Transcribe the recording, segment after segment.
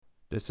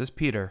This is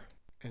Peter.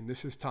 And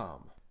this is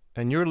Tom.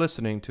 And you're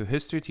listening to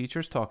History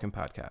Teachers Talking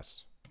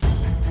Podcasts.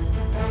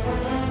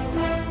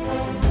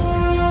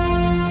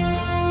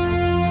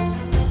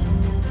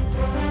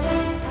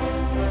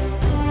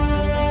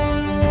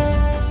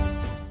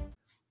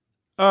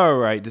 All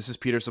right, this is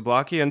Peter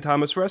Zablocki and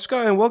Thomas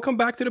Reska, and welcome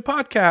back to the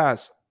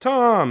podcast.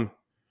 Tom,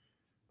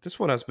 this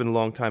one has been a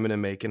long time in the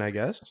making, I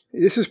guess.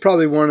 This is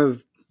probably one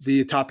of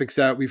the topics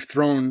that we've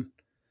thrown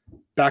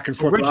back and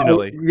forth.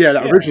 Originally.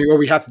 Originally,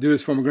 we have to do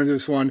this one. We're going to do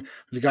this one.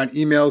 We've gotten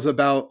emails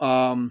about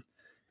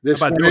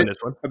doing this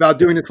one. About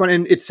doing this one.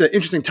 And it's an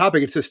interesting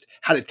topic. It's just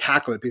how to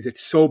tackle it because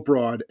it's so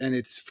broad and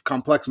it's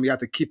complex and we have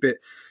to keep it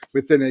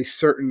within a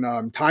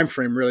certain time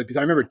frame, really. Because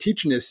I remember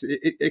teaching this,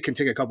 it can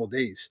take a couple of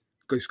days.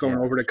 Just going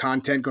over the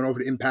content, going over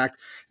the impact,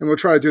 and we'll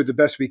try to do it the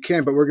best we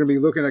can. But we're going to be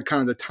looking at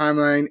kind of the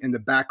timeline and the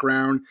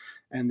background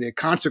and the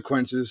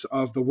consequences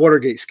of the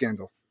Watergate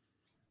scandal.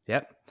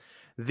 Yep.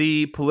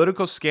 The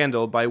political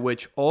scandal by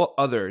which all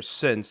others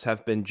since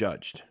have been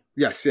judged.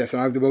 Yes,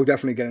 and we'll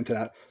definitely get into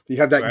that. You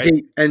have that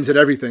gate ends at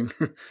everything.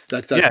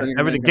 that's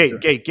everything.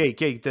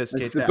 Gate. This.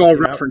 It's all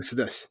reference to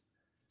this.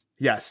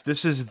 Yes,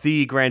 this is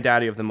the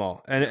granddaddy of them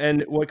all,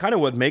 and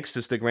what makes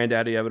this the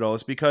granddaddy of it all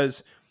is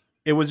because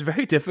it was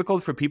very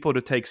difficult for people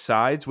to take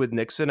sides with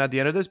Nixon at the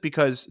end of this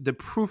because the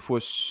proof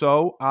was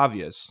so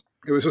obvious.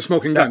 It was a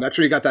smoking gun. That's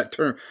where you got that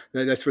term.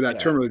 That's where that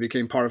term really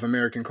became part of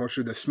American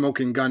culture, the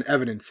smoking gun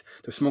evidence,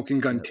 the smoking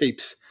gun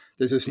tapes.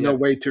 There's just no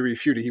way to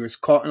refute it. He was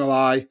caught in a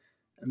lie,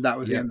 and that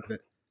was the end of it.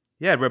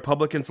 Yeah,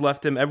 Republicans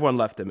left him. Everyone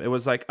left him. It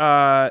was like,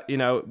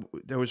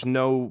 there was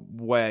no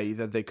way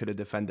that they could have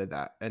defended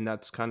that. And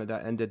that's kind of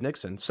that ended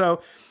Nixon.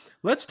 So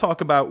let's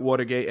talk about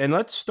Watergate. And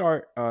let's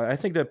start, I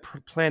think the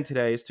plan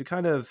today is to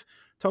kind of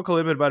talk a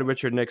little bit about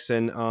Richard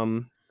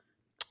Nixon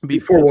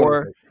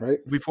before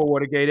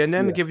Watergate, and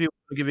then give you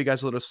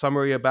guys a little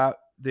summary about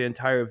the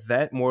entire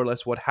event, more or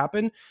less what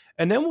happened,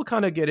 and then we'll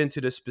kind of get into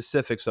the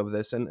specifics of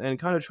this and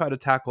kind of try to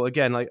tackle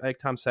again, like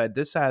Tom said,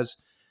 this has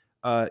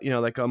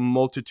like a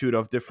multitude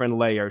of different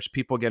layers,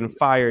 people getting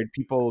fired,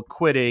 people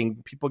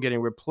quitting, people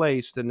getting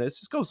replaced, and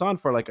this just goes on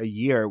for like a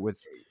year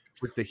with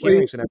the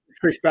hearings and everything.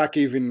 Trace back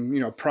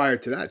even prior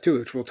to that too,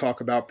 which we'll talk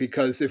about,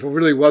 because if it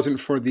really wasn't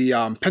for the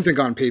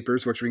Pentagon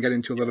Papers, which we can get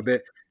into a little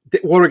bit,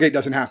 Watergate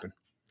doesn't happen.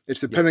 It's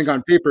the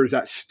Pentagon Papers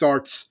that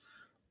starts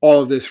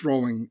all of this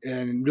rolling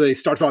and really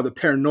starts all the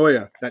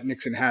paranoia that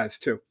Nixon has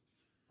too.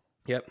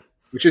 Yep.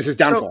 Which is his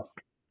downfall.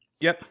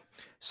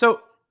 So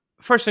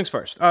first things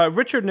first,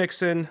 Richard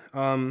Nixon.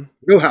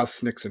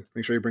 Milhouse Nixon.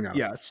 Make sure you bring that up.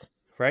 Yes.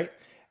 Right.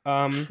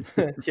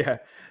 Yeah.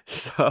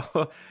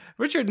 So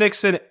Richard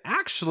Nixon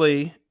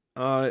actually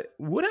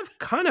would have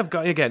kind of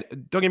got, again,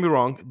 don't get me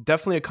wrong,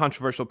 definitely a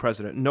controversial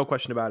president. No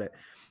question about it.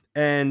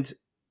 And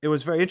it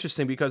was very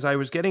interesting because I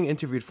was getting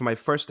interviewed for my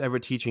first ever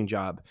teaching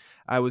job.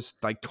 I was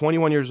like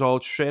 21 years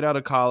old, straight out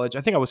of college.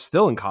 I think I was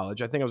still in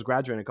college. I think I was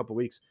graduating in a couple of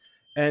weeks.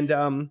 And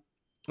I'm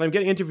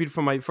getting interviewed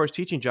for my first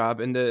teaching job.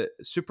 And the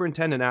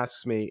superintendent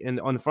asks me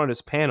on the front of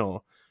this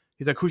panel,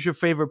 he's like, "Who's your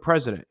favorite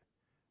president?"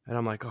 And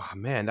I'm like, "Oh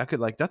man,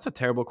 that's a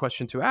terrible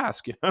question to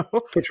ask,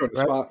 Put you on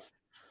the spot.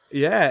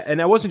 Yeah, and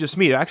that wasn't just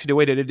me. Actually, the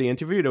way they did the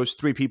interview, there was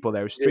three people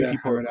there. There was three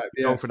people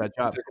going for that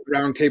job. It's like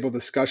round table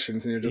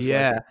discussions, and you're just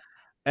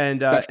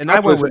And I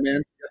went with, man.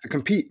 You have to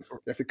compete.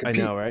 I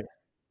know, right?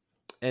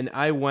 And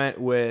I went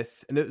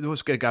with, and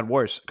it got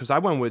worse because I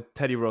went with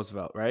Teddy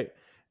Roosevelt, right?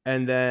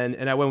 And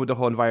I went with the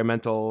whole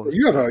environmental.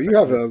 You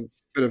have a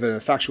bit of an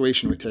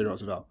infatuation with Teddy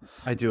Roosevelt.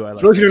 I do. For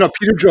those of you who don't know,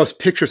 Peter draws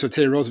pictures of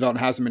Teddy Roosevelt and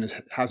has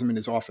him in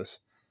his office.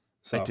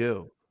 So. I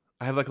do.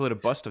 I have like a little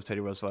bust of Teddy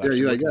Roosevelt.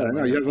 Yeah, I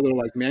know. You have a little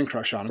like man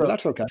crush on him, but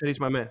that's okay. Teddy's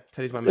my man.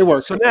 It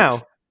works. So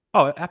now,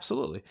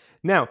 absolutely.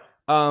 Now,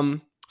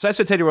 so I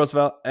said Teddy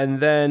Roosevelt,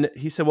 and then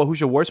he said, "Well, who's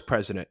your worst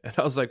president?" And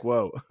I was like,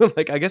 "Whoa!"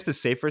 Like, I guess the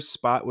safest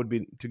spot would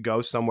be to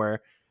go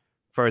somewhere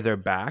further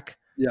back.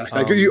 Yeah,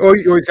 you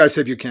always gotta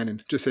say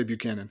Buchanan. Just say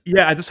Buchanan.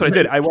 Yeah, that's what I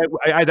did.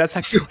 That's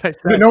actually what I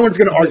said. No one's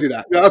gonna argue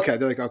that. Okay,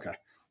 they're like, okay.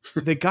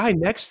 The guy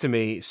next to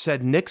me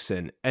said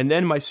Nixon, and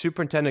then my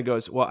superintendent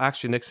goes, "Well,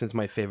 actually, Nixon's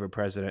my favorite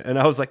president." And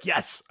I was like,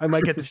 "Yes, I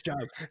might get this job."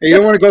 Hey, you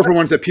don't want to go for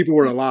ones that people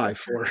were alive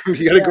for.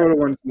 You got to go to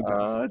ones.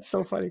 It's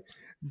so funny.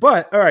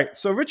 But all right,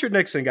 so Richard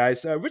Nixon,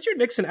 guys. Richard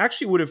Nixon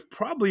actually would have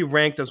probably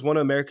ranked as one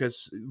of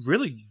America's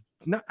really.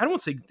 I don't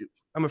want to say.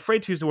 I'm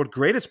afraid to use the word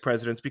greatest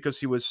presidents because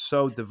he was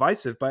so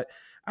divisive, but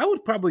I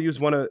would probably use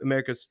one of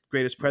America's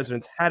greatest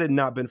presidents had it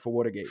not been for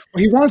Watergate.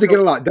 Well, he wanted to get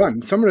a lot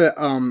done. Some of the,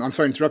 I'm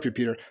sorry to interrupt you,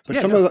 Peter, but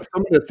some of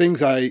the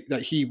things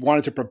that he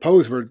wanted to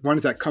propose were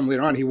ones that come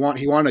later on. He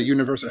wanted a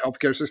universal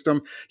healthcare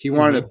system. He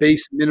wanted a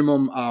base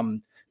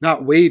minimum,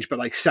 not wage, but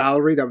like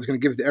salary that was going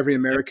to give to every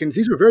American.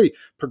 These were very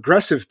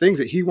progressive things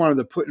that he wanted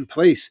to put in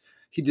place.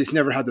 He just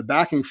never had the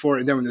backing for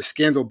it. And then when the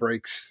scandal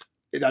breaks,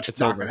 that's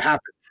not going to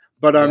happen.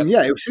 But it was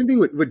the same thing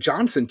with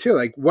Johnson too.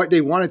 Like what they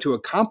wanted to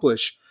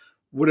accomplish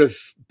would have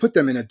put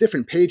them in a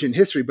different page in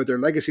history, but their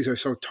legacies are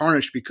so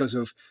tarnished because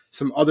of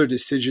some other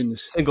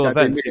decisions. Single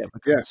events.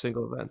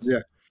 Single events.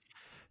 Yeah.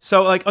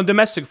 So, like on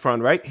domestic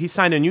front, right? He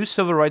signed a new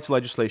civil rights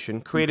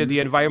legislation, created Hmm. the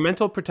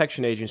Environmental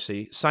Protection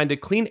Agency, signed the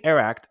Clean Air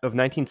Act of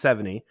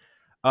 1970.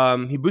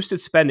 He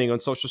boosted spending on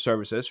social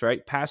services,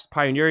 right? Passed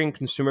pioneering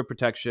consumer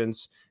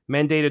protections,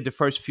 mandated the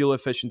first fuel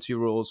efficiency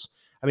rules.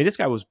 I mean, this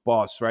guy was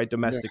boss, right? Yeah.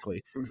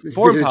 Domestically, He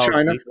foreign visited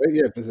China, policy, right?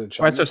 Yeah, visited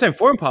right? So, China. saying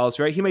foreign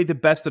policy, right? He made the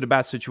best of the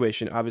bad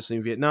situation, obviously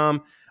in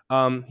Vietnam.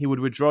 He would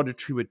withdraw the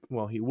troop.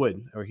 Well, he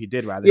would, or he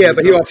did rather. He Yeah,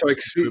 but he withdrew also the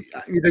troop.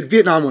 the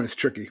Vietnam one is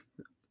tricky.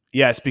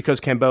 Yes, because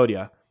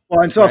Cambodia, Well,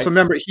 and it's also right?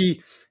 remember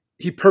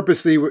he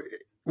purposely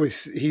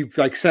was he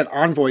like sent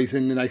envoys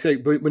in, and I say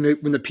but when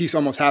the peace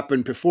almost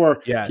happened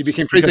before he Yes,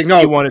 became because president.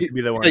 he No, wanted to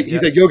be the one. he's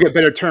Yep, like you'll get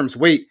better terms.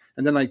 Wait,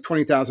 and then like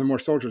 20,000 more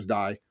soldiers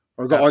die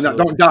or go or not,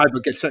 don't absolutely. die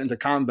but get sent into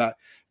combat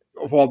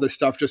of all this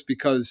stuff just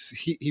because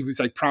he was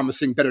like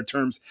promising better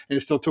terms, and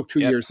it still took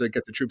 2 years Yep. to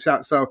get the troops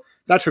out. So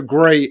that's a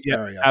gray Yep,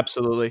 area.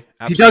 absolutely,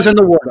 He does in absolutely.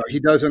 the war though. He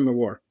does in the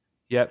war.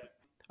 Yep.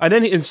 And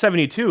then in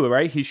 72,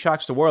 right, he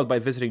shocks the world by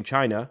visiting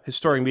China,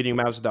 historic meeting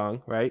Mao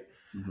Zedong, right?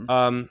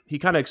 Hmm. He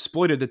kind of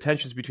exploited the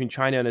tensions between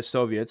China and the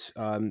Soviets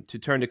to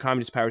turn the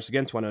communist powers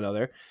against one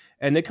another.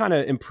 And they kind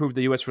of improved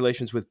the U.S.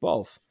 relations with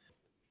both.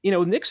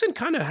 Nixon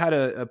kind of had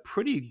a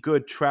pretty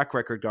good track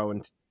record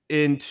going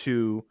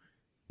into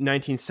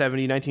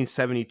 1970,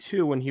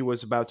 1972 when he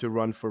was about to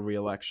run for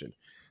reelection.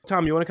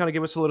 Tom, you want to kind of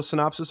give us a little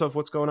synopsis of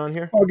what's going on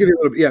here? I'll give you a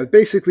little bit. Yeah,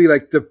 basically,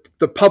 like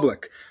the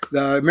public,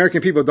 the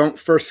American people don't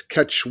first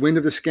catch wind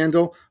of the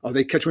scandal.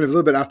 They catch wind of it a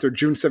little bit after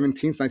June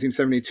 17th,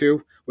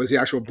 1972, was the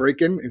actual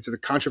break-in into the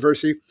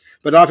controversy.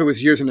 But a lot of it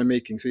was years in the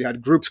making. So you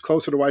had groups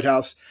close to the White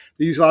House.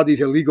 They used a lot of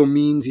these illegal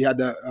means. You had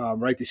the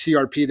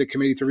CRP, the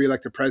Committee to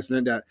Reelect the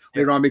President, that Yep.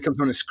 later on becomes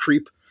known as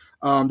CREEP.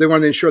 They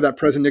wanted to ensure that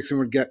President Nixon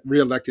would get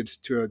reelected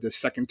to the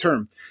second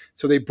term.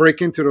 So they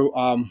break into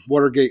the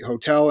Watergate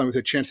Hotel, and it was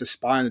a chance to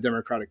spy on the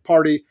Democratic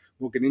Party.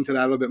 We'll get into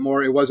that a little bit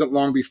more. It wasn't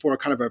long before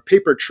kind of a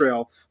paper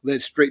trail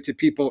led straight to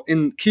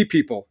key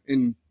people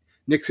in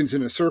Nixon's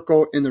inner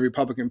circle in the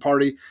Republican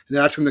Party. And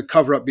that's when the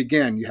cover up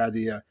began. You had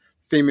the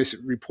famous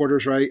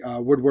reporters, right?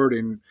 Woodward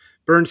and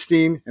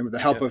Bernstein, and with the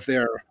help Yep. of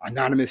their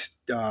anonymous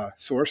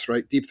source,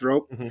 right? Deep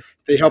Throat, Hmm.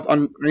 they helped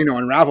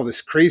unravel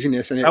this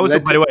craziness. And That it was,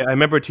 led by the to, way, I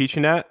remember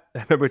teaching that.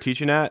 I remember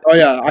teaching that. oh,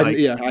 yeah.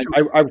 Like,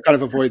 I kind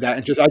of avoid that.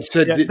 And just, I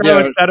said, yeah,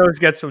 yeah, that always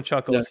gets some yeah,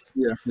 chuckles.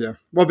 yeah, yeah.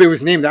 Well, but it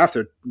was named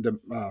after the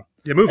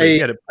The movie,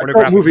 yeah, the a cult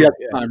pornographic movie movie. at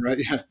the time, right?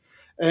 Yeah.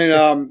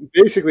 And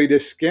basically,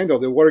 this scandal,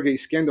 the Watergate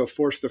scandal,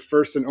 forced the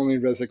first and only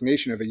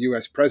resignation of a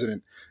U.S.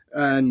 president,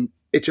 and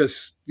it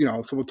just,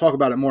 so we'll talk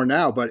about it more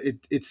now. But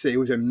it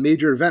was a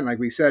major event, like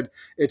we said.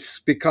 It's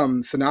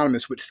become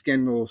synonymous with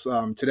scandals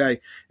today,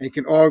 and it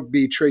can all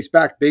be traced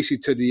back basically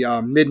to the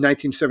mid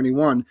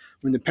 1971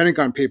 when the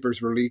Pentagon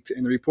Papers were leaked,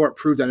 and the report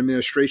proved that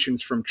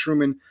administrations from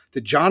Truman to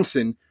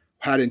Johnson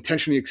had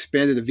intentionally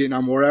expanded the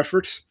Vietnam War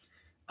efforts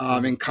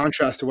Mhm. in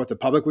contrast to what the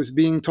public was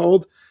being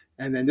told.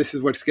 And then this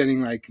is what's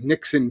getting like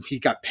Nixon. He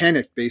got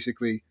panicked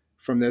basically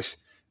from this,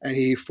 and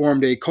he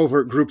formed a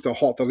covert group to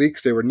halt the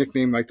leaks. They were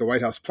nicknamed like the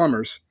White House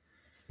Plumbers.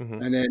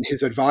 Mhm. And then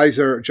his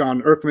advisor,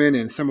 John Erkman,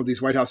 and some of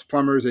these White House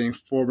plumbers, they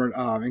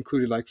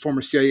included like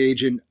former CIA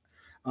agent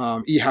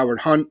E. Howard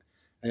Hunt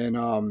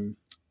and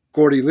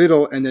Gordy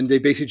Little. And then they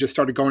basically just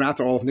started going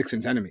after all of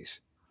Nixon's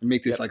enemies and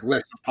make this Yep. like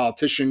list of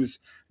politicians,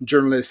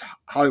 journalists,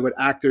 Hollywood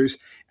actors,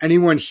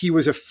 anyone he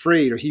was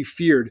afraid or he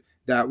feared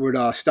that would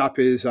stop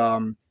his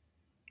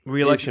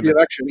Reelection bid.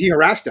 reelection. He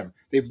harassed them.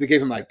 They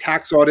gave him like Yep.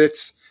 tax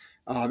audits,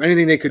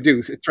 anything they could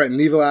do, threaten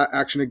legal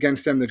action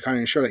against them to kind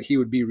of ensure that he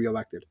would be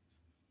reelected.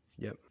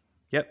 Yep.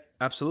 Yep.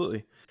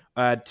 Absolutely.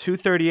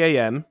 2:30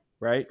 a.m.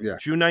 Right, Yeah.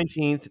 June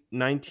 19th,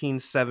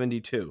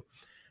 1972.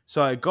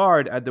 So a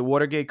guard at the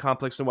Watergate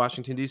complex in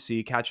Washington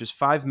D.C. catches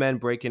five men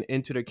breaking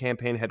into the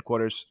campaign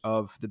headquarters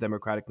of the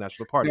Democratic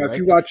National Party. Now, if Right.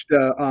 you watch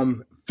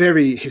the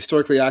very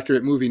historically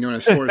accurate movie known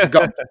as Forrest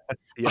Gump,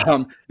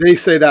 Yes. they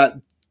say that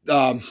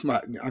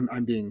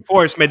I'm being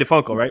Forrest made the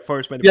phone call. Right.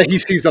 Forrest made the yeah, phone he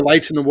call. sees the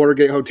lights in the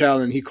Watergate Hotel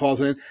and he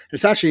calls in.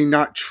 It's actually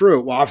not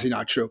true. Well, obviously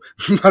not true.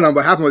 But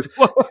what happened was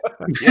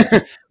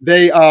Yeah.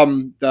 they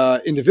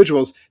the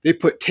individuals they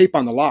put tape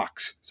on the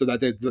locks so that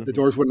the Mhm.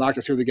 doors wouldn't lock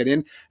until they get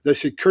in. The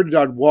security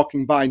guard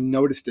walking by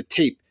noticed the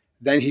tape.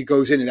 Then he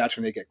goes in and that's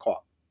when they get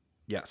caught.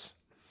 Yes.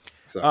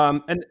 So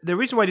And the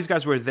reason why these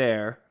guys were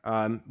there,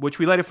 which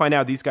we later find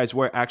out these guys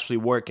were actually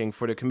working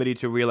for the committee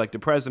to reelect the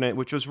president,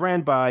 which was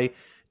ran by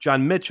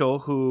John Mitchell,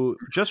 who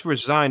just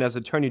resigned as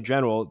Attorney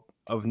General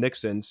of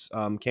Nixon's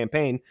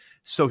campaign,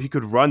 so he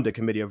could run the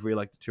committee of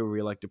reelect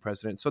the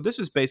president. So this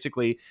is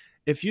basically,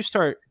 if you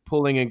start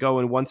pulling and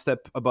going one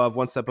step above,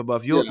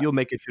 yeah, you'll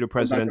make it to the go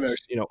back to there.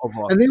 president's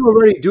Oval And they Office. were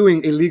already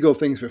doing illegal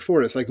things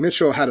before this. Like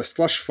Mitchell had a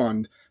slush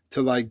fund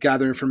to like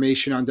gather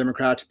information on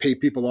Democrats, pay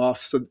people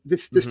off. So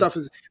this Hmm. stuff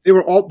is they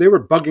were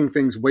bugging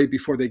things way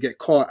before they get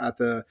caught at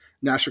the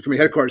National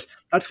Committee headquarters.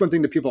 That's one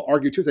thing that people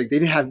argue too. Is like they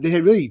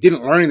really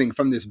didn't learn anything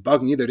from this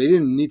bugging either. They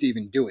didn't need to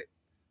even do it,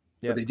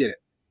 but Yep. they did it.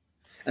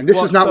 And this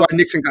is Well, not why so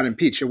Nixon got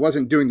impeached. It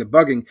wasn't doing the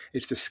bugging.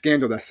 It's the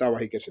scandal that's how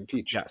he gets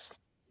impeached. yes.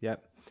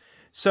 Yep.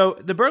 So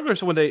the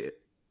burglars, when they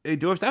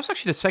That was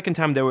actually the second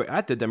time they were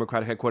at the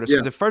Democratic headquarters because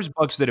Yeah, the first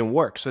bugs didn't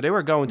work. So they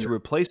were going yeah, to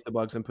replace the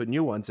bugs and put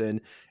new ones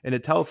in the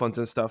telephones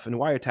and stuff and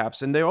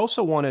wiretaps. And they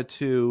also wanted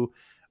to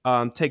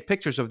take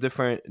pictures of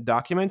different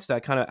documents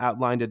that kind of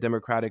outlined the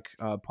Democratic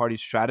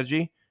Party's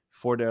strategy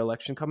for their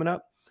election coming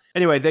up.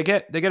 Anyway, they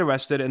get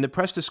arrested, and the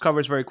press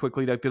discovers very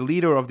quickly that the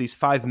leader of these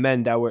five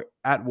men that were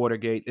at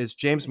Watergate is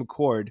James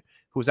McCord,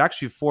 who was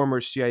actually a former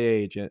CIA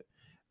agent.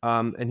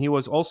 And he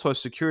was also a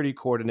security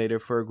coordinator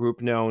for a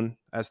group known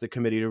as the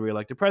Committee to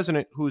Re-elect the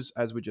President, who's,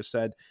 as we just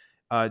said,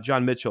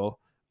 John Mitchell,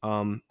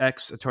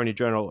 ex-Attorney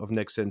General of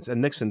Nixon's, and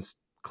Nixon's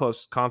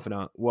close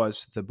confidant,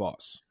 was the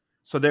boss.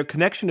 So their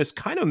connection is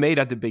kind of made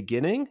at the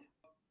beginning,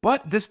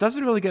 but this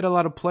doesn't really get a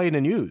lot of play in the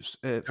news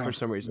for no,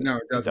 some reason. no,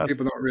 it It doesn't. does.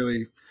 People don't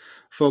really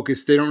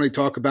focus. They don't really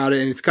talk about it,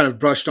 and it's kind of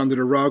brushed under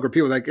the rug. Or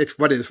people are like it's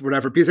what is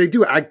whatever because they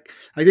do. I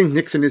think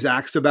Nixon is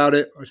asked about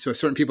it, or so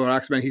certain people are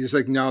asked about it. He's just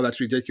like, no, that's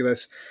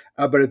ridiculous.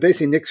 But it's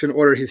basically Nixon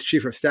ordered his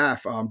chief of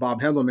staff,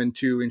 Bob Hendelman,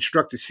 to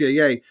instruct the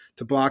CIA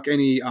to block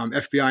any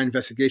FBI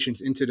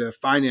investigations into the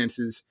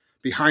finances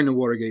behind the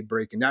Watergate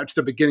break, and that's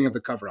the beginning of the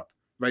cover up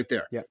right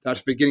there. Yeah. That's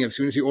the beginning. As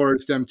soon as he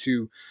orders them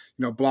to,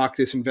 block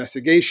this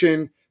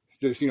investigation,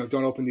 just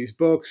don't open these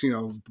books,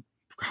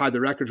 hide the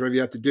records, whatever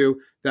you have to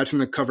do. That's when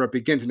the cover up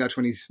begins, and that's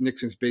when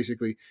Nixon's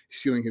basically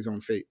sealing his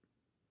own fate.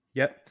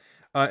 Yep.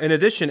 In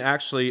addition,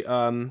 actually,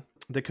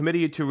 the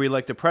committee to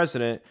reelect the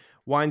president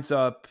winds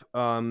up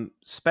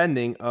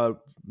spending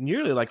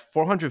nearly like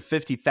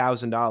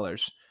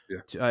 $450,000 Yeah,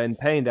 and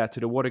paying that to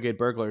the Watergate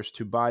burglars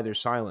to buy their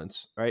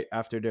silence right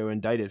after they were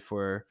indicted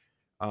for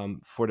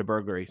the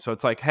burglary. So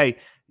it's like, hey,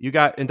 you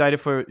got indicted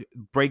for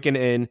breaking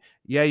in.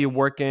 Yeah, you're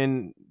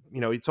working.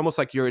 It's almost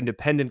like you're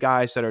independent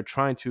guys that are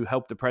trying to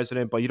help the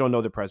president, but you don't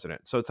know the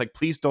president. So it's like,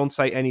 please don't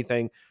say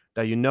anything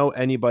that you know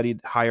anybody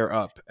higher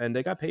up. And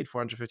they got paid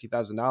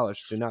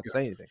 $450,000 to not yeah,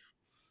 say anything.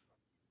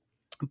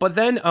 But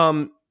then,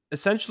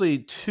 essentially,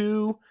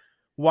 two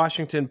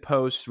Washington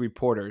Post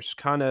reporters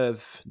kind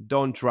of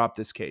don't drop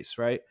this case,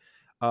 right?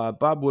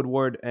 Bob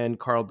Woodward and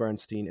Carl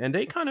Bernstein, and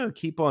they kind of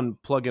keep on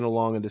plugging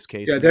along in this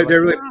case, yeah. and they're They're, like,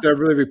 they're really ah, they're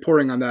really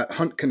reporting on that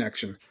Hunt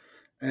connection,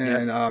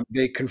 yep, and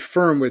they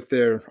confirm with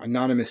their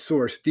anonymous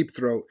source, Deep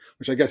Throat,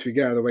 which I guess we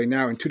get out of the way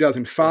now. In yeah,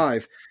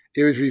 2005,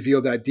 it was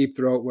revealed that Deep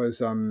Throat was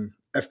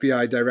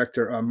FBI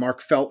Director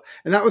Mark Felt,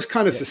 and that was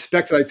kind of yep,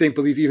 suspected. I think,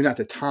 believe even at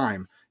the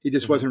time, he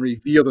just hmm, wasn't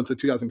revealed until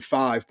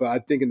 2005. But I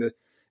think in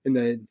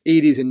the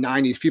 80s and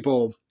 90s,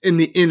 people in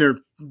the inner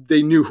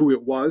they knew who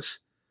it was.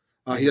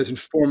 He hmm, doesn't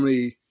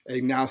formally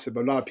acknowledge it,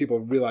 but a lot of people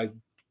realized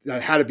that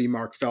it had to be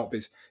Mark Felt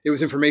because it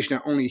was information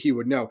that only he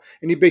would know.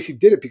 And he basically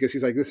did it because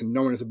he's like, listen,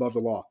 no one is above the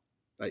law.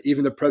 Like,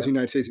 even the president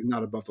yep, of the United States is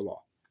not above the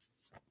law.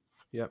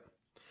 yep.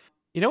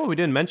 What we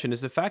didn't mention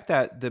is the fact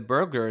that the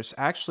burglars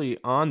actually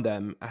on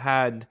them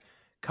had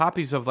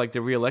copies of like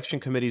the reelection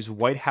committee's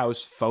White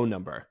House phone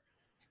number.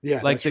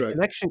 Yeah, Like that's the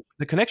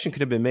right. connection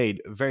could have been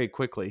made very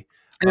quickly.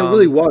 And it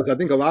really Um, was. I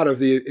think a lot of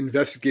the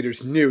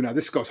investigators knew. Now,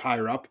 this goes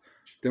higher up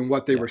than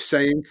what they yeah, were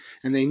saying,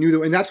 and they knew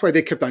that, and that's why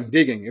they kept on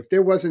digging. If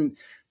there wasn't,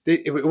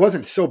 if it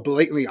wasn't so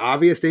blatantly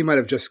obvious, they might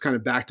have just kind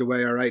of backed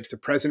away. All right, it's the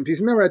president.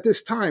 Because remember, at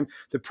this time,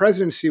 the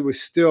presidency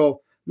was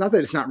still not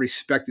that it's not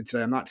respected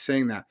today. I'm not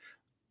saying that,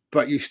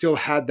 but you still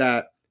had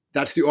that.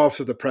 That's the office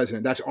of the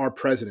president. That's our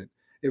president.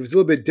 It was a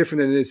little bit different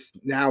than it is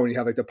now when you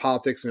have like the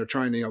politics and they're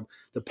trying to,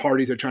 the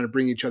parties are trying to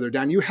bring each other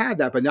down. You had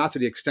that, but not to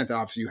the extent that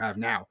obviously you have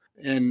now.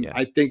 And yeah.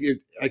 I think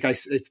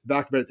it's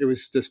back, but it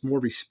was just more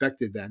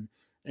respected then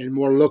and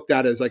more looked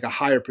at as like a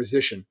higher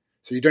position.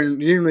 So you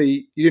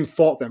didn't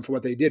fault them for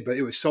what they did, but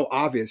it was so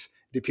obvious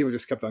that people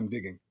just kept on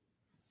digging.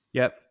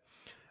 Yep.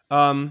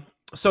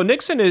 So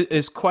Nixon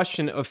is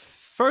questioned a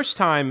first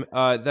time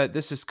that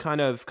this is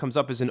kind of comes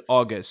up is in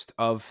August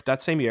of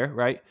that same year,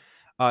 right?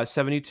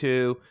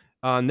 72.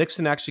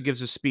 Nixon actually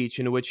gives a speech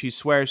in which he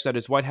swears that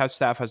his White House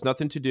staff has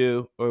nothing to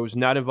do or was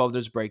not involved in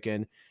his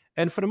break-in.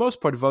 And for the most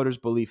part, voters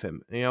believe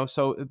him.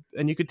 So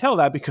and you could tell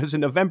that because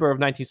in November of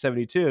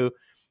 1972,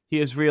 he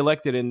is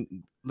reelected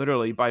in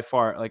literally by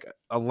far like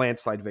a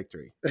landslide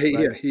victory, He,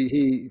 right? yeah,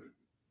 he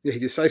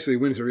decisively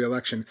wins the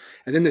re-election,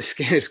 and then the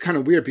scan it's kind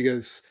of weird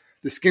because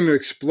the scandal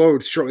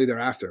explodes shortly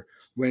thereafter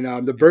when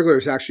the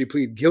burglars actually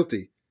plead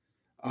guilty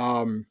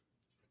um,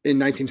 in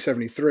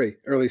 1973,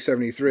 early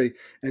 73,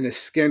 and the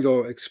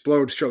scandal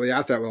explodes shortly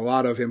after that with a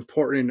lot of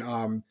important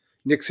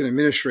Nixon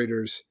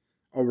administrators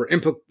were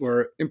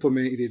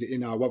implemented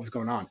in what was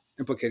going on,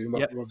 implicated in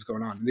Yep. what was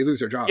going on, and they lose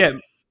their Yeah.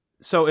 jobs.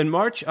 So in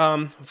March,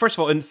 first of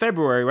all, in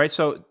February, right?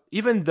 So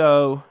even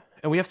though,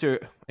 and we have to,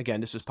 again,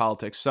 this is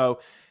politics. So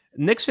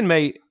Nixon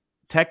may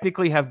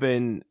technically have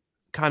been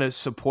kind of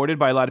supported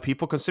by a lot of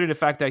people, considering the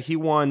fact that he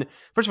won.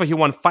 First of all, he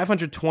won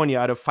 520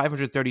 out of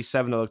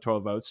 537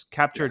 electoral votes, Yeah,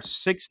 captured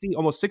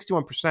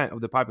 61%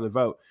 of the popular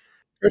vote.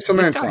 it's a This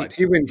guy, landslide.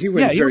 He yeah, wins he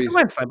was very a easily.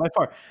 landslide by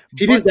far.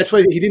 He didn't. But That's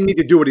why he didn't need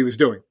to do what he was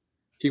doing.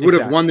 He would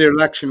have won exactly, the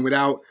election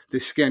without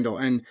this scandal,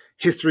 and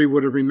history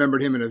would have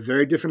remembered him in a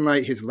very different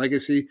light. His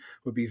legacy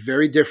would be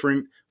very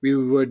different. We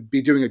would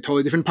be doing a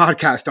totally different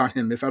podcast on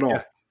him, if at yeah,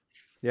 all.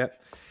 yeah.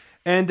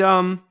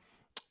 And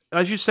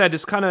as you said,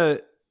 this kind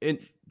of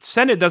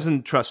Senate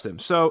doesn't trust him.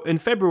 So in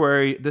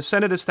February, the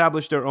Senate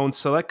established their own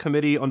select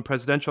committee on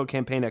presidential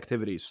campaign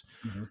activities.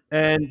 Mhm.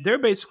 And they're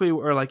basically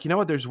were like, you know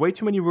what? There's way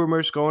too many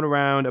rumors going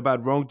around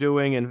about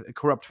wrongdoing and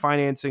corrupt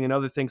financing and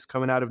other things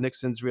coming out of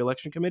Nixon's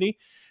reelection committee.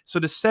 So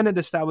the Senate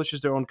establishes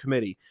their own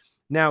committee.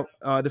 Now,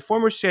 the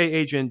former CIA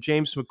agent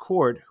James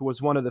McCord, who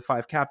was one of the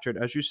 5 captured,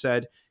 as you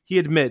said, he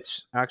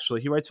admits,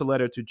 actually, he writes a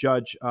letter to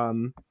Judge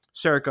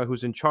Serica,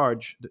 who's in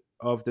charge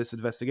of this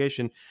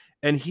investigation.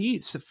 And he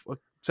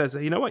says,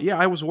 you know what? Yeah,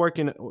 I was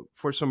working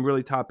for some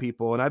really top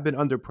people, and I've been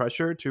under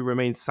pressure to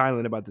remain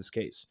silent about this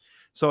case.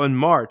 So in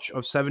March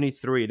of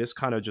 73, this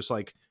kind of just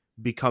like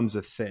becomes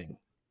a thing.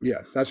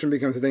 Yeah, that's when it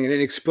becomes a thing. And it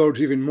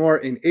explodes even more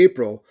in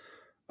April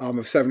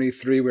of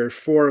 73, where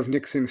 4 of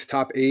Nixon's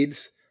top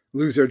aides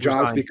lose their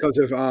jobs Resigned. because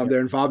of Yeah.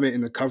 their involvement in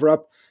the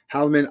cover-up.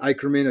 Haldeman,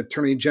 Eicherman,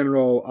 Attorney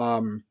General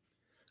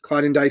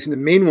Claudine Dice, and the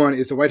main one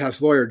is the White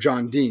House lawyer,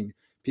 John Dean,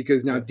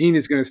 because now Yeah. Dean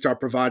is going to start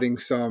providing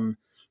some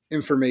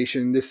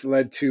information. This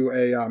led to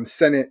a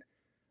Senate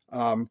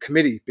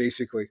committee,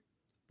 basically.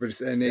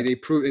 And Yeah.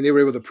 they were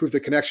able to prove the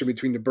connection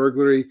between the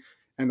burglary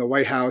and the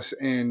White House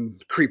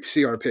and Creep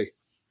CRP.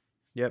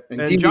 Yep.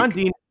 And And John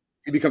Dean.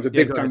 he becomes a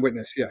Yeah, big go ahead. time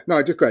witness. Yeah,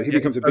 no, just go ahead. He Yeah,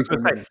 becomes a I was big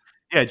going time to say. witness.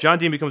 Yeah, John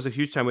Dean becomes a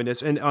huge time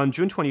witness. And on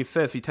June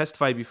 25th, he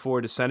testified before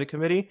the Senate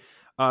committee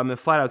and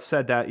flat out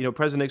said that,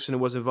 President Nixon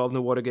was involved in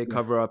the Watergate Yeah,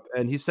 cover-up.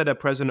 And he said that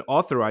President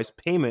authorized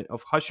payment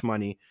of hush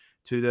money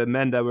to the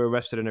men that were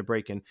arrested in a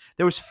break-in.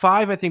 There was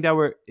 5, I think, that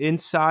were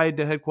inside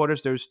the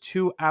headquarters. There's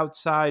 2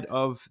 outside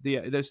of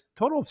there's a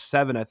total of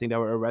 7, I think, that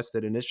were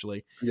arrested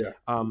initially. yeah.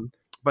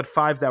 But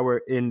 5 that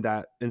were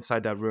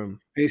inside that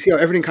room. And you see how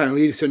everything kind of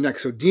leads to the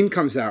next. So Dean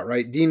comes out,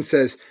 right? Dean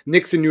says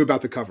Nixon knew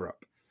about the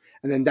cover-up.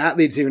 And then that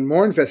leads to even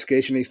more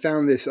investigation. They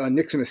found this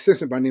Nixon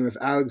assistant by the name of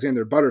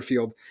Alexander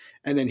Butterfield.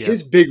 And then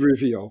his big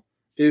reveal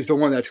is the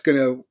one that's going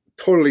to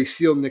totally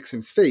seal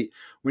Nixon's fate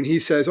when he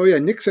says, oh, yeah,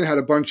 Nixon had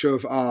a bunch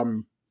of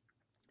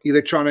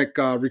electronic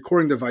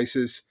recording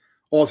devices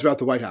all throughout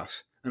the White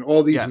House. And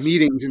all these Yes.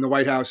 meetings in the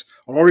White House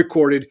are all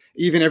recorded.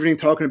 Even everything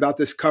talking about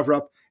this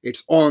cover-up,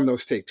 it's all on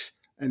those tapes.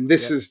 And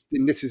this is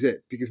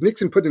it, because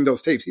Nixon put in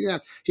those tapes. He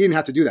didn't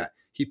have to do that.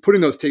 He put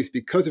in those tapes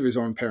because of his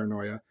own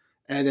paranoia.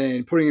 And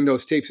then putting in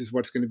those tapes is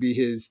what's going to be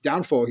his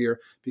downfall here,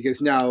 because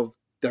now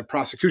the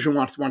prosecution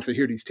wants to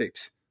hear these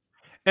tapes.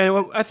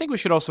 And I think we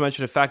should also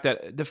mention the fact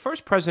that the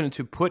first president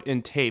to put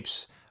in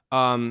tapes,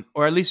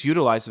 or at least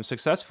utilize them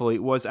successfully,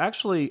 was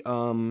actually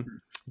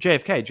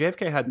JFK.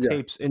 JFK had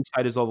tapes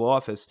inside his Oval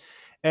Office.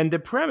 And the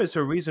premise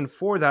or reason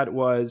for that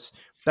was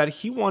that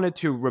he wanted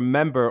to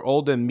remember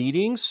all the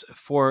meetings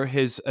for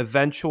his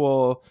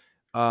eventual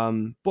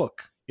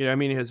book,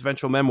 his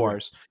eventual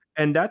memoirs.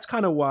 And that's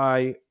kind of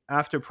why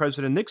after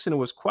President Nixon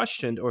was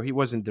questioned, or he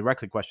wasn't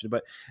directly questioned,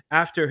 but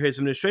after his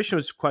administration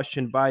was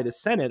questioned by the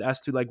Senate as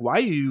to, like, why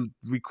are you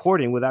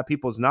recording without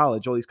people's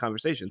knowledge all these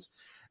conversations?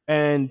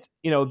 And,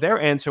 their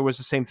answer was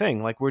the same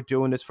thing. Like, we're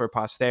doing this for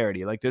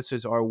posterity. Like, this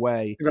is our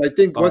way. I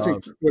think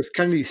was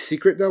Kennedy's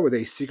secret, though? Were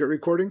they secret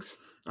recordings?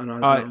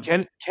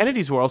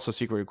 Kennedy's were also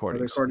secret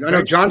recordings. I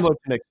know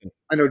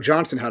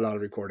Johnson had a lot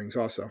of recordings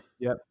also.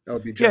 Yep. That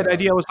would be the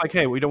idea was like,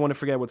 hey, we don't want to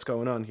forget what's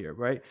going on here,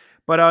 right?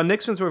 But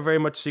Nixon's were very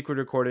much secret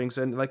recordings.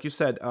 And like you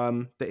said,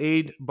 the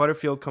aide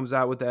Butterfield comes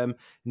out with them.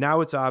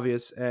 Now it's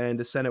obvious, and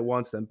the Senate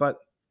wants them. But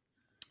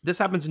this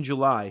happens in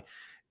July.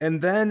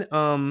 And then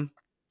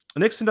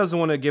Nixon doesn't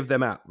want to give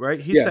them out,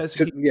 right? He says...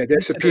 they're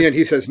subpoenaed.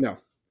 He says no.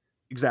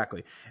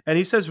 Exactly. And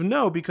he says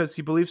no because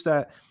he believes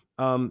that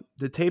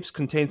the tapes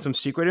contain some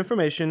secret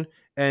information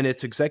and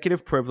it's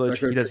executive privilege.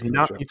 He does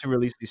not need to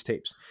release these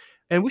tapes.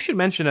 And we should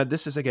mention that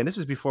this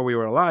is before we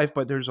were alive,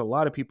 but there's a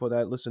lot of people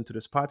that listen to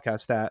this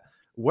podcast that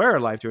were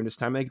alive during this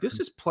time. Like, this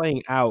is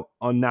playing out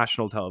on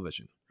national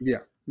television. Yeah.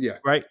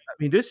 Right? I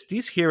mean,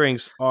 these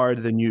hearings are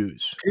the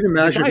news. Can you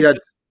imagine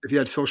if you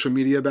had social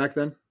media back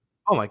then?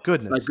 Oh my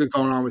goodness. Like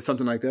going on with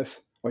something like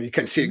this? Well, you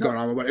can't see it going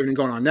on with everything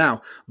going on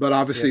now, but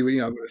obviously, with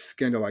a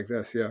scandal like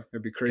this,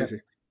 it'd be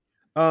crazy.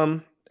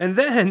 And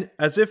then,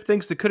 as if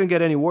things that couldn't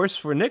get any worse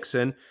for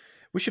Nixon,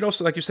 we should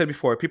also, like you said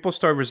before, people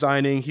start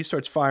resigning. He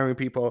starts firing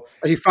people.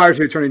 He fires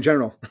the attorney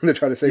general to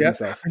try to save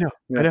himself.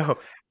 I know.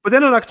 But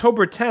then on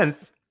October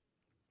 10th,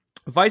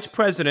 Vice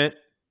President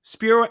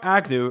Spiro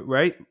Agnew,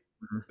 right,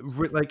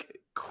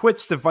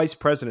 quits the vice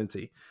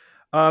presidency.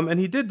 And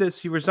he did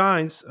this. He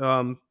resigns.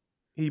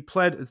 He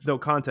pled no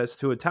contest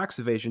to a tax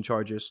evasion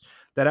charges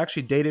that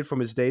actually dated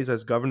from his days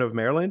as governor of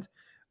Maryland.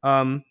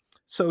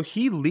 So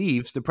he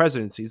leaves the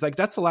presidency. He's like,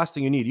 that's the last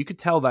thing you need. You could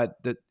tell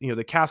that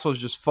the castle is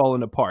just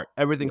falling apart.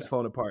 Everything's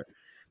falling apart.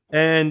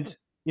 And,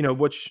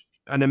 which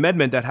an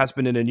amendment that has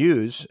been in the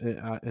news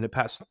in the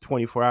past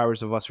 24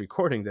 hours of us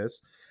recording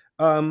this.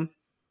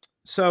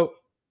 So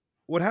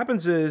what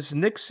happens is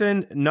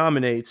Nixon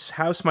nominates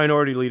House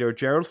Minority Leader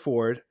Gerald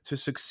Ford to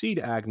succeed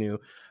Agnew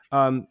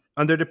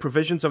under the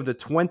provisions of the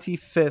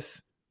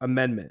 25th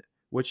Amendment,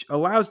 which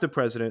allows the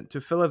president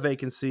to fill a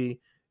vacancy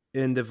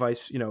in the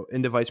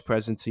vice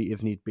presidency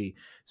if need be.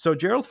 So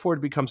Gerald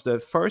Ford becomes the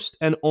first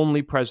and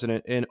only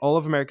president in all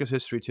of America's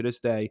history to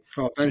this day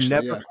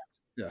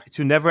Yeah.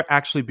 to never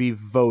actually be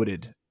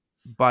voted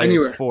by his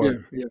Anywhere. for,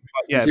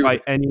 Because he was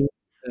by any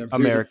yeah,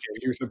 American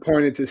he was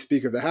appointed to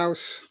Speaker of the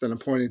House, then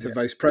appointed to yeah,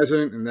 Vice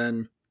President, and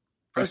then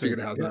Speaker of president.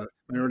 the House, Yeah,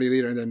 Minority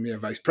Leader, and then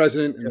Vice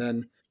President, and yep,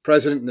 then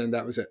President, and then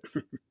that was it.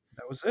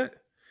 that was it.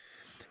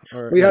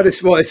 Or We had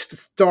this. Well, it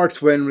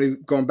starts when we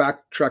going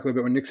backtrack a little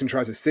bit when Nixon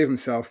tries to save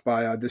himself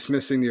by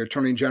dismissing the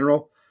Attorney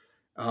General,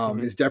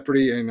 mhm, his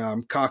deputy,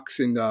 and Cox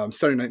in the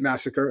Saturday Night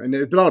Massacre, and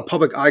there's been a lot of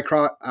public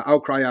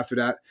outcry after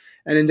that.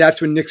 And then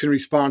that's when Nixon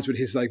responds with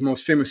his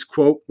most famous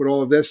quote with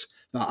all of this,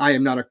 "I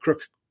am not a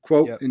crook"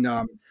 quote yep, in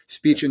yep,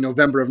 speech in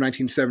November of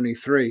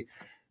 1973.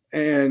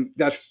 And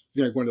that's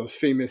one of those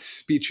famous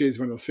speeches,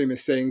 one of those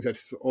famous sayings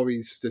that's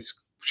always this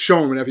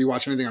shown whenever you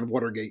watch anything on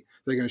Watergate.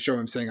 They're going to show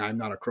him saying, "I'm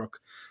not a crook."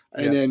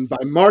 And yep. then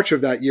by March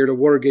of that year, the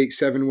Watergate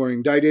Seven were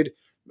indicted.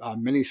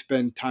 Many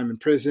spent time in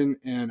prison.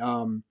 And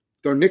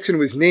though Nixon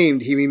was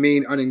named, he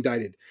remained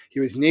unindicted.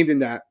 He was named in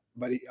that,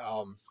 but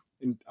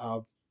in,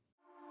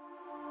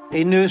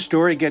 A news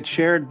story gets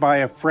shared by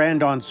a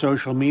friend on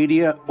social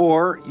media,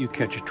 or you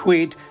catch a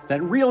tweet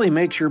that really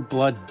makes your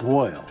blood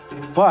boil.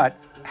 But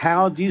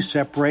how do you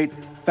separate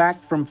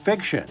fact from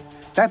fiction?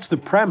 That's the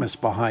premise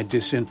behind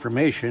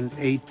Disinformation,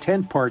 a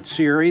 10-part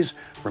series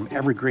from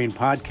Evergreen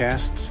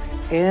Podcasts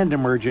and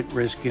Emergent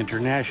Risk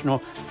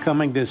International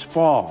coming this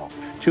fall.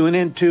 Tune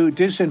into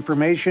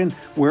Disinformation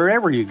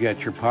wherever you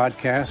get your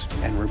podcasts.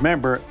 And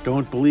remember,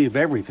 don't believe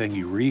everything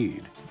you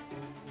read.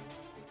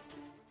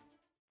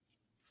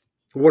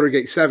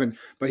 Watergate 7,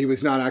 but he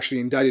was not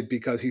actually indicted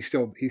because he's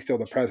still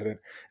the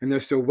president, and they're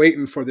still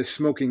waiting for this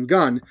smoking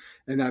gun,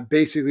 and that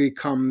basically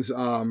comes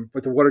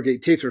with the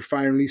Watergate tapes were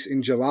finally released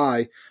in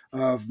July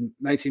of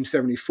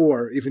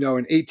 1974, even though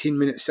an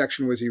 18-minute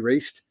section was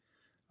erased.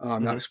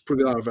 That was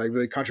pretty a lot of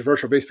really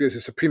controversial, basically because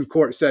the Supreme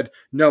Court said,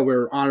 no,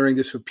 we're honoring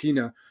the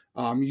subpoena.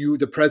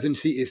 The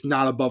presidency is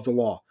not above the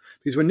law.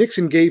 Because when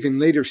Nixon gave in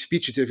later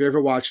speeches, if you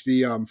ever watched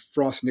the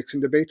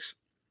Frost-Nixon debates,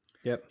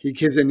 Yep. he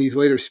gives in these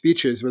later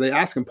speeches where they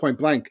ask him point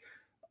blank,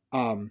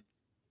 are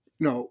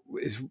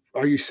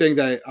you saying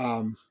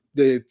that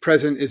the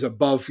president is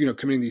above,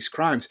 committing these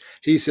crimes?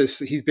 He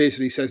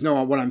basically says,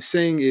 no, what I'm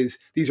saying is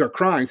these are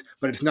crimes,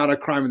 but it's not a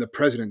crime when the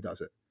president does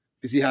it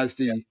because he has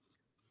the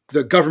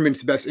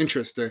government's best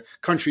interest, the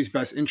country's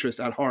best interest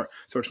at heart.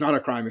 So it's not a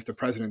crime if the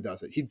president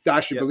does it. He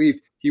actually Yep.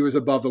 believed he was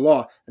above the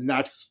law, and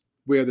that's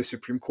where the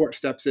Supreme Court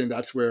steps in.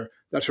 That's what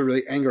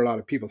really angered a lot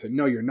of people. Said,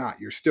 no, you're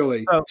not. You're still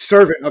a So,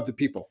 servant of the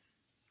people.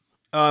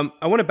 I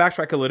want to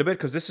backtrack a little bit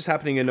because this is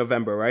happening in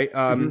November, right?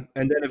 Mm-hmm.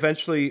 And then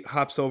eventually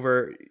hops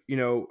over,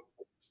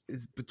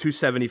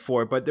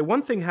 274. But the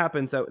one thing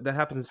happens that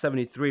happens in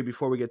 73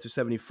 before we get to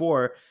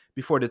 74,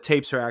 before the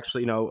tapes are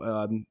actually,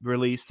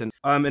 released. And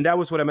that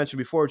was what I mentioned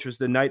before, which was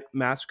the night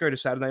massacre, the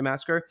Saturday Night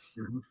Massacre.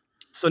 Mm-hmm.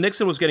 So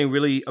Nixon was getting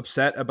really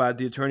upset about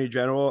the attorney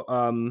general.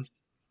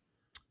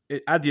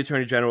 At the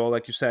attorney general,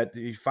 like you said,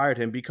 he fired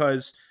him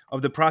because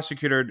of the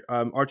prosecutor,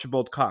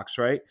 Archibald Cox,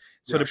 right?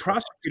 So the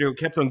prosecutor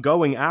kept on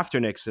going after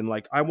Nixon,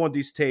 like, I want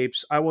these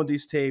tapes,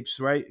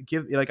 right?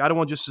 I don't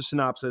want just a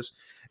synopsis.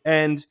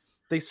 And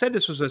they said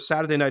this was a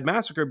Saturday Night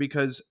Massacre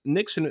because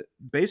Nixon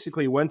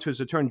basically went to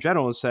his attorney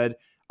general and said,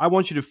 I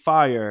want you to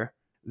fire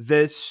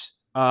this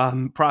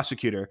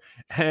prosecutor.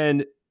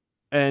 And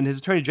his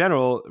attorney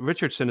general,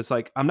 Richardson, is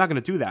like, I'm not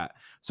going to do that.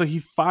 So he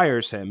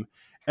fires him.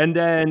 And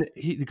then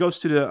he goes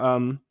to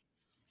the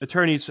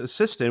attorney's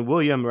assistant,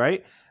 William,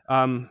 right?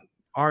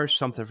 R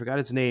something, I forgot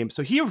his name.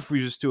 So he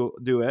refuses to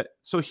do it.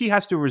 So he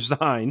has to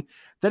resign.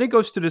 Then it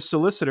goes to the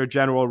Solicitor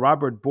General,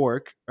 Robert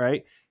Bork,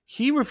 right?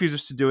 He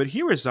refuses to do it.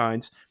 He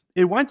resigns.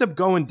 It winds up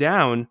going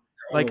down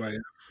All the way.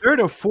 third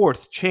or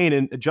fourth chain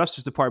in the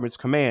Justice Department's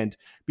command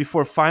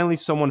before finally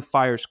someone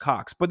fires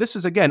Cox. But this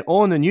is, again,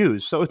 all in the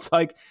news. So it's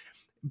like,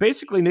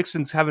 basically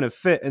Nixon's having a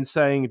fit and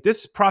saying,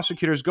 this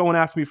prosecutor is going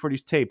after me for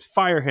these tapes,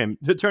 fire him.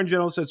 The attorney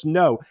general says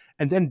no.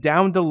 And then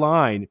down the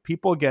line,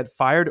 people get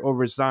fired or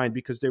resigned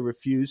because they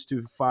refuse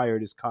to fire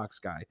this Cox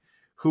guy,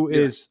 who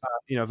is,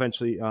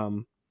 eventually,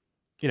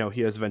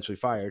 he is eventually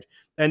fired.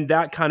 And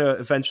that kind of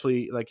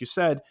eventually, like you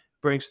said,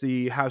 brings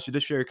the House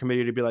Judiciary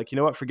Committee to be like, you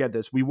know what, forget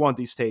this. We want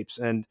these tapes.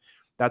 And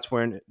that's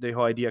when the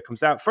whole idea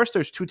comes out. First,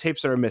 there's 2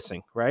 tapes that are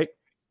missing, right?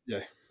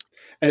 Yeah.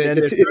 And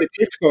the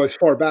tapes go as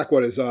far back,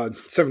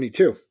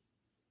 72?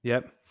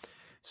 Yep.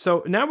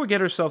 So now we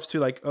get ourselves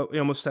to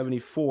almost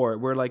 74.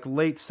 We're like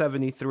late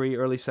 73,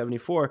 early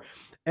 74.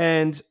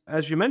 And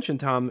as you mentioned,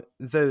 Tom,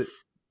 the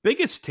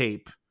biggest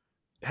tape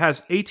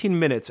has 18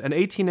 minutes, an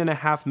 18 and a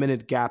half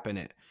minute gap in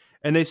it.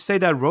 And they say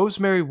that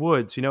Rosemary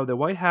Woods, the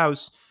White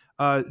House,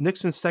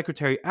 Nixon's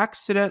secretary,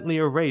 accidentally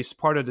erased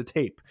part of the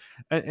tape.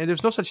 And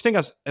there's no such thing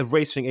as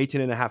erasing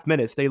 18 and a half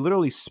minutes. They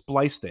literally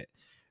spliced it.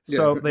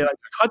 So they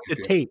cut the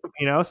tape,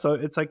 so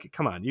it's like,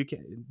 come on, you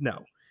can't,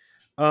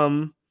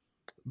 no.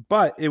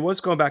 But it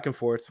was going back and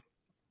forth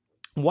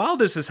while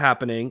this is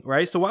happening,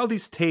 right? So while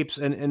these tapes,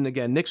 and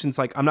again, Nixon's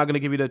like, I'm not going to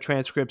give you the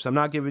transcripts. I'm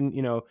not going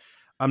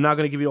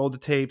to give you all the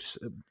tapes.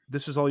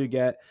 This is all you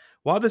get.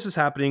 While this is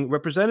happening,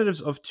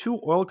 representatives of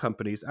 2 oil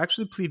companies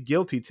actually plead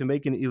guilty to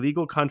making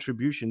illegal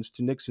contributions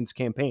to Nixon's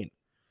campaign.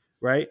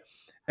 right?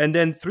 And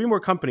then three more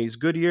companies,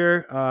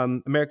 Goodyear,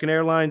 American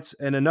Airlines,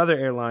 and another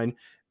airline,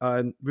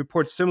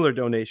 report similar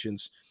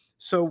donations.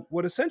 So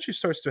what essentially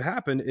starts to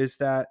happen is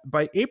that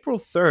by April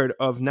 3rd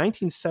of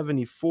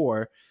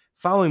 1974,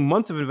 following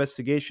months of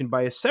investigation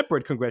by a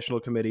separate congressional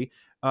committee,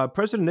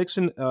 President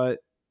Nixon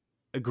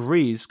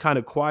agrees kind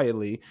of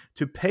quietly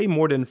to pay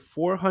more than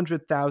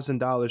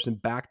 $400,000 in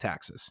back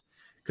taxes,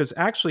 because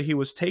actually he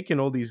was taking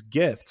all these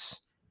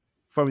gifts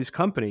from these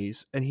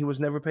companies and he was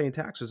never paying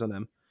taxes on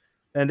them.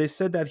 And they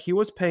said that he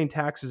was paying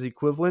taxes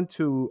equivalent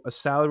to a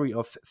salary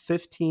of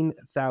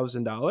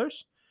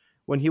 $15,000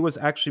 when he was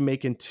actually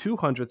making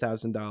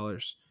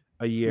 $200,000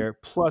 a year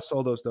plus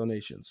all those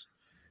donations.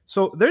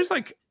 So there's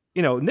like,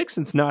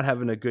 Nixon's not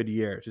having a good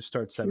year to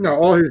start No,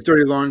 all 74. his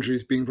dirty laundry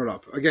is being brought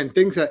up. Again,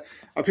 things that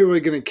are people really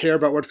going to care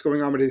about what's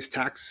going on with his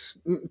tax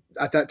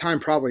at that time?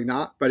 Probably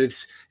not. But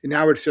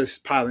now it's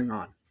just piling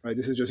on. Right,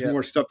 this is just Yeah.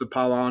 more stuff to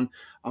pile on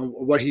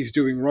what he's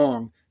doing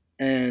wrong,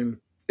 and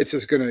it's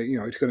just gonna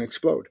it's gonna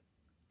explode.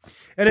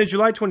 And then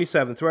July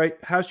 27th, right?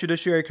 House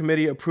Judiciary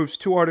Committee approves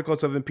two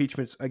articles of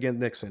impeachment against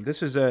Nixon.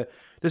 This is the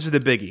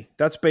biggie.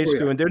 That's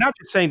basically, and they're not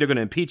just saying they're going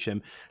to impeach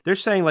him. They're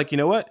saying, like, you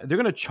know what? They're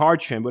going to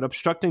charge him with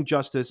obstructing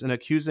justice and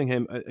accuse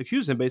him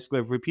basically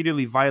of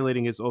repeatedly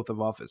violating his oath of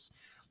office.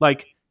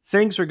 Like,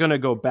 things are going to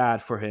go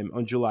bad for him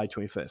on July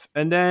 25th.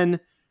 And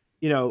then,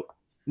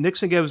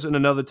 Nixon gives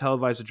another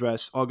televised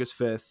address August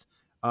 5th.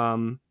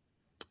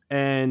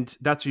 And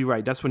you're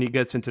right. That's when he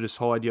gets into this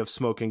whole idea of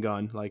smoking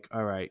gun. Like,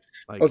 all right,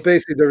 Well, like,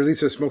 basically, the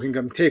release of Smoking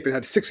Gun tape. It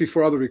had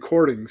 64 other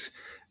recordings,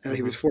 and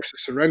he was forced to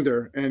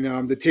surrender.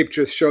 And the tape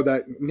just showed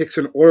that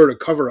Nixon ordered a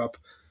cover up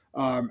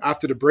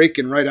after the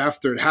break-in, right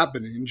after it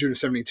happened in June of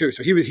 '72.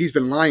 So he's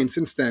been lying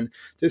since then.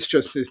 This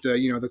just is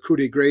the coup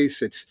de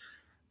grace. It's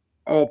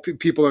all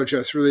people are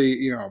just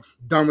really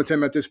done with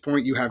him at this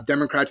point. You have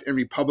Democrats and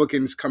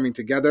Republicans coming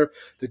together.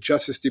 The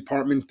Justice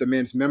Department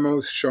demands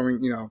memos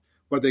showing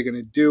what they're going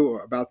to do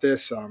about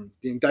this.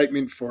 The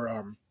indictment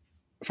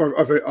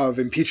of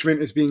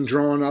impeachment is being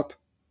drawn up.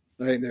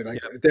 Right?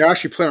 They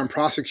actually plan on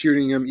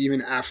prosecuting him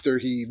even after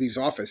he leaves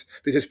office,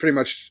 because it's pretty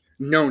much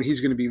known he's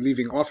going to be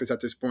leaving office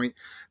at this point,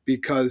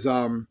 because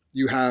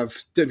you have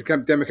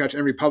Democrats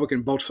and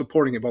Republicans both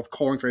supporting it, both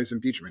calling for his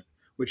impeachment,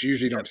 which you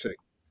usually don't see,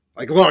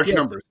 like large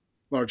numbers.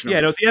 Yeah,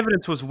 no, the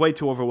evidence was way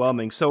too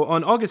overwhelming. So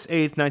on August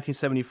 8th,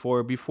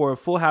 1974, before a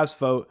full House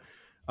vote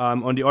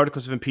on the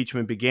articles of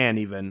impeachment began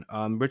even,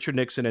 Richard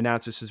Nixon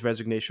announces his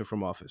resignation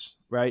from office,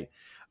 right?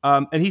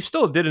 And he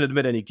still didn't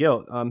admit any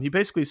guilt. He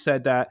basically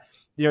said that,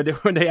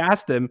 when they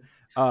asked him,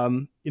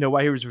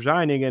 why he was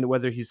resigning and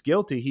whether he's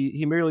guilty,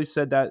 he merely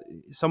said that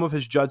some of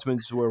his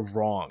judgments were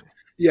wrong.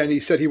 Yeah, and he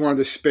said he wanted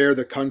to spare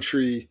the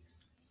country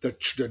the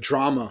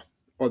drama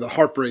or the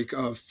heartbreak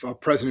of a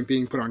president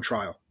being put on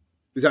trial.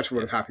 Because that's what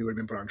would have happened. He would have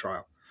been put on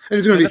trial. And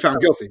he's going to be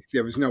found guilty.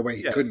 There was no way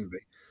he couldn't be.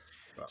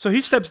 So he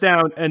steps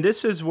down, and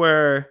this is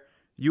where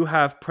you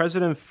have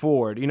President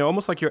Ford,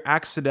 almost like your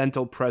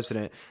accidental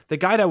president, the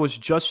guy that was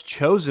just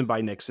chosen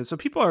by Nixon. So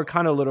people are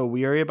kind of a little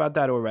weary about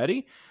that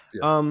already.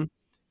 Yeah.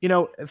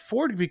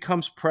 Ford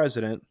becomes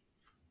president.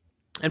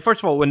 And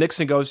first of all, when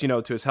Nixon goes,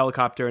 to his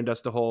helicopter and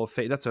does the whole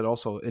that's an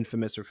also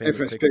infamous or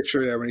famous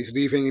picture. Yeah, when he's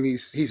leaving, and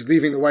he's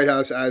leaving the White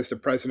House as the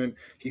president,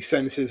 he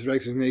sends his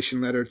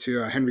resignation letter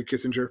to Henry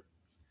Kissinger.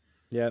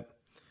 Yeah.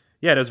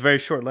 Yeah, it was a very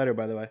short letter,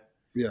 by the way.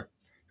 Yeah.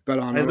 But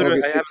I have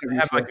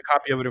like a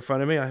copy of it in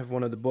front of me. I have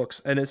one of the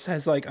books, and it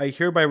says, like, I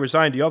hereby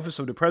resign the office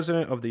of the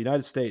President of the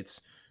United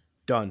States.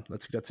 Done.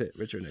 That's it.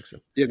 Richard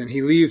Nixon. Yeah, then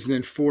he leaves, and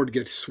then Ford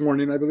gets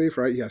sworn in, I believe,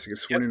 right? He has to get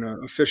sworn in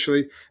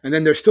officially. And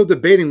then they're still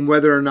debating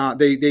whether or not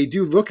they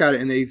do look at it,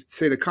 and they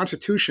say the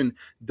Constitution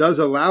does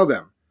allow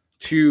them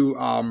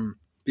to,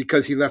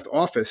 because he left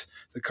office,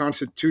 the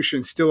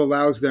Constitution still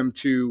allows them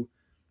to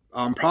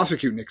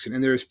prosecute Nixon.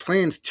 And there's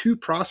plans to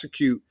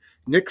prosecute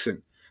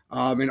Nixon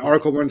in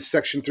Article 1,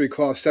 Section 3,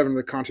 Clause 7 of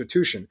the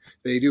Constitution.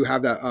 They do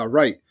have that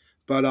right.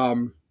 But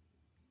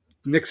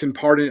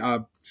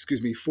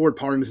Ford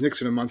pardons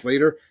Nixon a month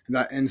later, and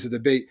that ends the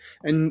debate.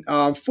 And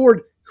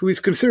Ford, who is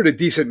considered a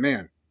decent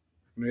man,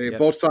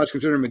 both sides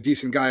consider him a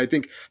decent guy. I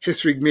think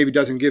history maybe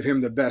doesn't give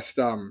him the best,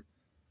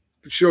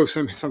 shows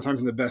him sometimes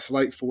in the best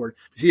light, Ford,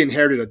 because he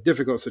inherited a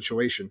difficult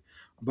situation.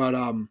 But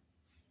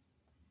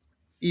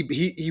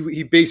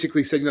he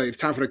basically said, it's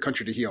time for the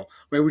country to heal.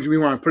 We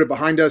want to put it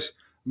behind us,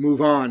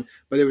 move on.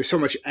 But there was so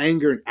much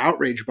anger and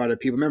outrage by the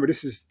people. Remember,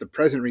 this is the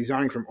president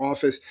resigning from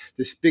office.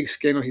 This big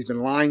scandal. He's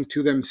been lying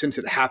to them since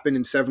it happened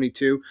in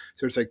 '72.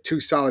 So it's like 2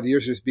 solid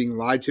years just being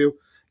lied to.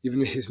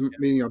 Even his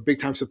big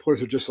time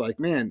supporters are just like,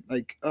 man,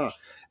 like,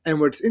 And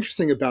what's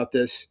interesting about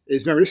this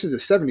is, remember, this is the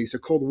 '70s. The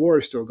Cold War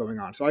is still going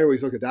on. So I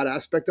always look at that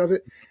aspect of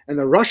it. And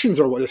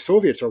the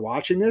Soviets are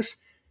watching this,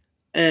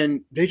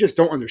 and they just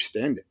don't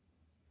understand it.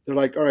 They're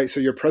like, all right, so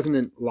your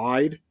president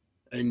lied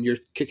and you're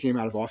kicking him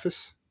out of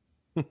office?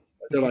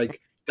 They're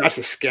like, that's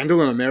a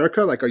scandal in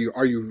America? Like, are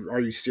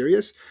you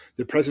serious?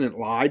 The president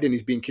lied and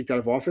he's being kicked out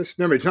of office?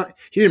 Remember,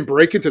 he didn't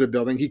break into the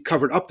building. He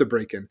covered up the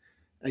break-in.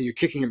 And you're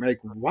kicking him, like,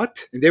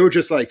 what? And they were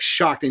just like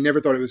shocked. They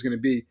never thought it was going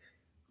to be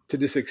to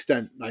this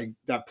extent. Like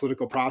that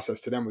political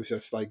process to them was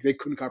just like they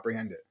couldn't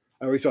comprehend it.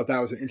 I always thought that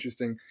was an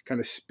interesting kind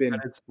of spin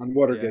on Yeah.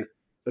 Watergate.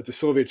 That the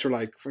Soviets were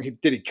like,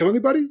 did he kill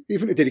anybody?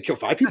 Even did he kill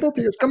 5 people?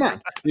 Because come on,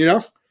 you know,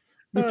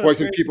 you Oh, that's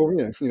poison great. people,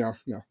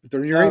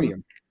 they're Um,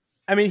 uranium.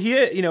 I mean,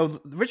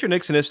 Richard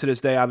Nixon is to this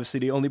day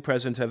obviously the only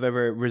president to have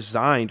ever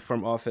resigned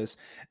from office.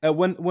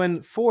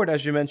 When Ford,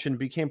 as you mentioned,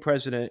 became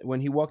president,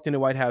 when he walked in the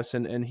White House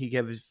and he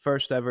gave his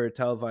first ever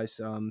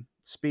televised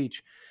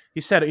speech, he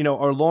said,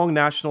 our long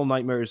national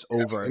nightmare is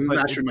over. And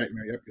Master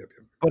Nightmare. Yep.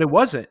 But it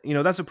wasn't.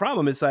 That's the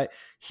problem. It's like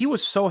he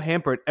was so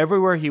hampered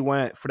everywhere he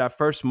went for that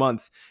first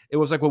month. It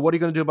was like, well, what are you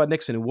going to do about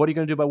Nixon? What are you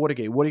going to do about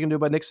Watergate? What are you going to do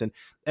about Nixon?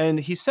 And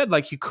he said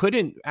like he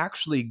couldn't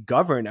actually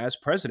govern as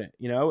president,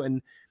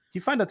 and he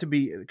found that to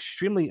be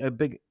extremely a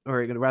big,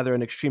 or rather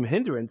an extreme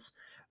hindrance.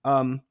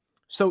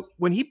 So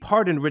when he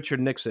pardoned Richard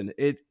Nixon,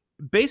 it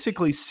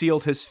basically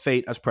sealed his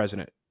fate as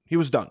president. He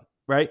was done,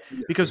 right?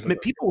 Yeah, Because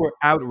people were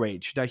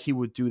outraged that he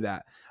would do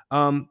that.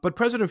 But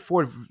President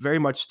Ford very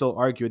much still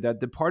argued that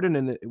the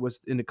pardon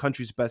was in the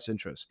country's best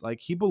interest.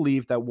 Like he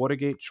believed that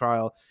Watergate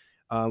trial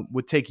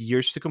would take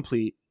years to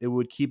complete. It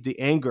would keep the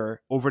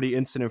anger over the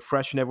incident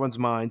fresh in everyone's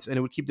minds, and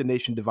it would keep the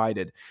nation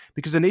divided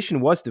because the nation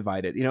was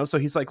divided. So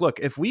he's like, look,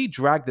 if we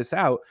drag this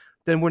out,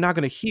 then we're not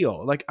going to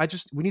heal. Like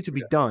we need to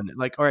be done.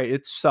 Like, all right,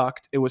 it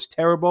sucked. It was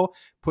terrible.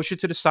 Push it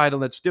to the side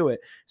and let's do it.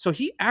 So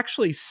he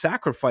actually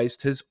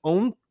sacrificed his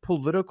own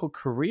political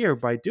career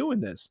by doing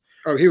this.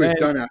 Oh, he was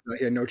done after that.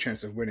 He had no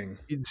chance of winning.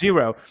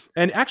 Zero.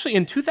 And actually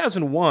in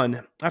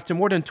 2001, after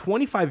more than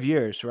 25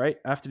 years, right,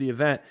 after the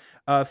event,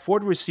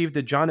 Ford received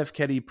the John F.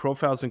 Kennedy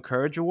Profiles in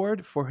Courage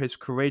Award for his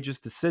courageous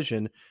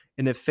decision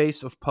in the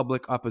face of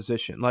public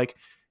opposition. Like,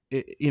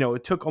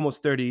 it took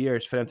almost 30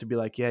 years for them to be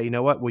like, yeah, you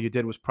know what you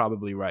did was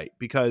probably right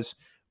because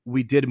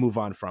we did move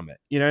on from it.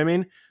 You know what I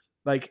mean?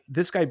 Like,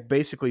 this guy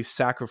basically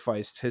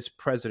sacrificed his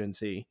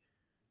presidency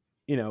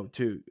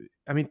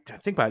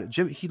think about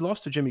it. He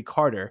lost to Jimmy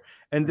Carter,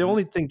 and the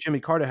only thing Jimmy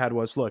Carter had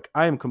was, look,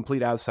 I am a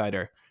complete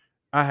outsider.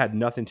 I had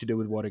nothing to do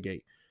with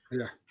Watergate.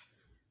 Yeah.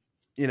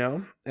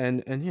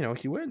 And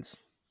he wins.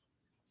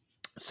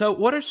 So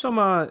what are some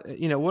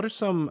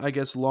I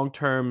guess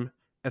long-term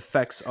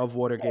effects of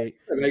Watergate?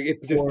 Like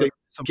it just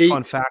some gate,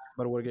 fun facts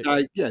about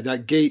Watergate.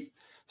 That gate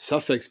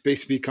suffix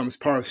basically becomes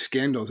part of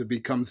scandals. It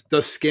becomes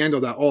the scandal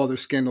that all other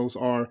scandals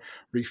are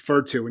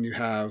referred to when you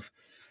have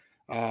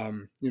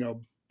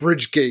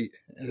Bridgegate,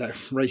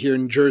 right here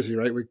in Jersey,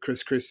 right, with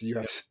Chris Christie. You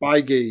have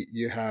Spygate,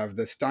 you have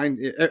the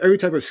Stein, every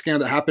type of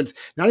scandal that happens,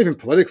 not even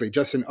politically,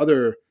 just in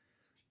other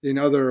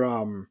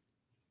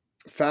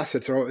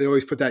facets. Or they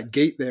always put that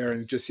gate there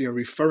and just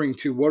referring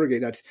to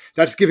Watergate.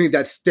 That's giving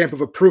that stamp of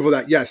approval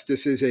that yes,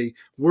 this is a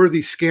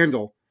worthy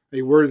scandal,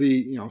 a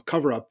worthy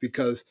cover up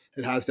because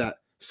it has that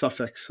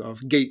suffix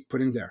of gate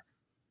put in there.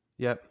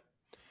 Yep.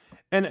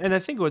 And I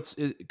think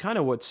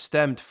what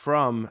stemmed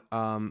from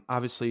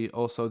obviously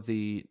also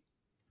the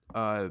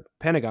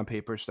Pentagon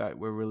Papers that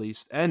were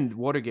released and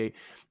Watergate,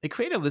 it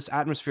created this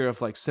atmosphere of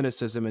like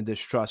cynicism and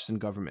distrust in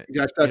government.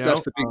 That's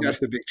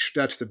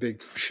the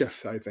big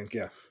shift, I think.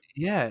 Yeah.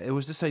 Yeah, it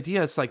was this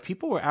idea. It's like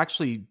people were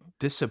actually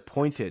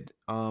disappointed,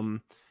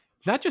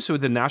 not just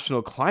with the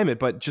national climate,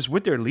 but just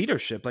with their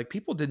leadership. Like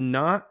people did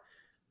not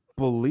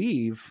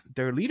believe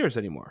their leaders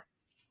anymore.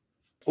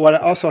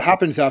 What also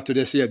happens after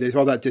this, there's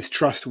all that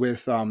distrust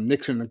with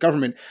Nixon and the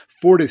government.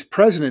 Ford is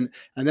president,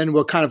 and then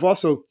what kind of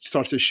also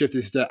starts to shift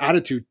is the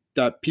attitude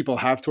that people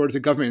have towards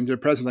the government and their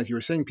president, like you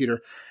were saying, Peter.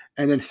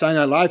 And then Saturday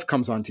Night Live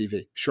comes on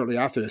TV shortly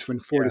after this when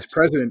Ford is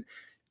president,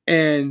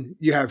 and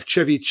you have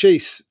Chevy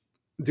Chase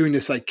doing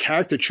this like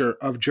caricature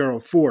of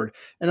Gerald Ford.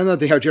 And another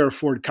thing how Gerald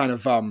Ford kind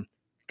of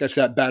gets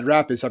that bad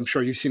rap is, I'm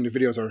sure you've seen the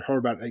videos or heard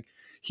about it, like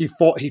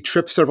he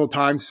tripped several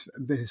times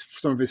in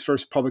some of his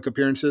first public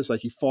appearances.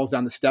 Like he falls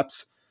down the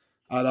steps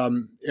at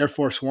Air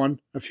Force One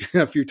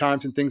a few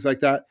times and things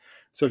like that.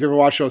 So if you ever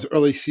watch those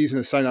early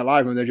seasons of Saturday Night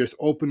Live when they're just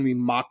openly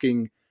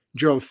mocking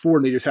Gerald Ford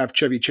and they just have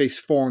Chevy Chase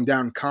falling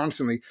down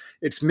constantly,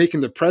 it's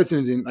making the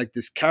president in like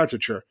this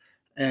caricature.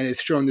 And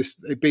it's showing this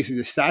basically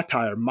the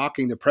satire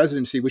mocking the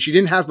presidency, which you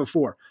didn't have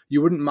before.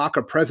 You wouldn't mock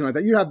a president like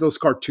that. You have those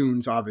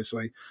cartoons,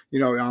 obviously,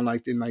 on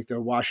in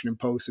the Washington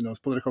Post and those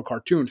political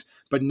cartoons,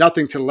 but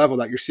nothing to the level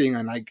that you're seeing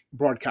on like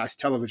broadcast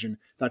television.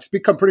 That's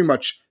become pretty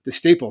much the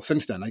staple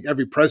since then. Like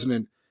every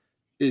president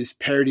is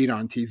parodied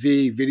on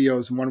TV,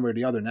 videos, in one way or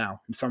the other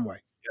now in some way.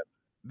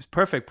 It's a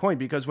perfect point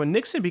because when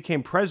Nixon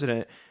became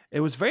president,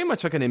 it was very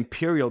much like an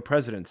imperial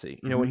presidency.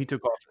 When he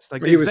took office,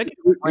 like he was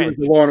the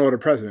law and order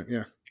president.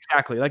 Yeah.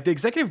 Exactly. Like the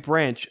executive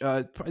branch,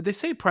 they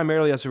say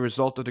primarily as a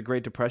result of the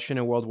Great Depression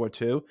and World War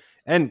II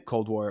and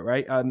Cold War,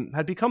 right,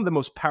 had become the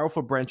most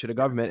powerful branch of the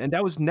government. And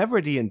that was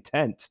never the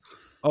intent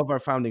of our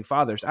founding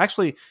fathers.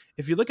 Actually,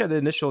 if you look at the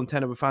initial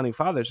intent of the founding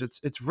fathers,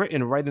 it's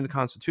written right in the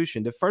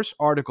Constitution. The first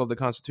article of the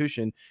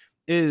Constitution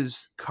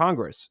is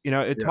Congress.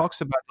 It talks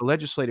about the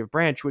legislative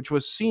branch, which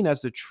was seen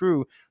as the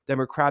true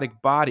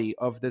democratic body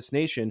of this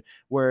nation,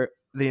 where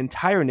the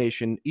entire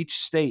nation, each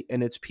state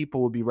and its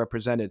people will be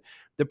represented.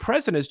 The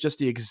president is just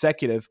the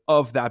executive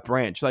of that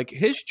branch. Like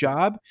his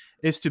job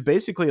is to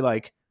basically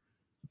like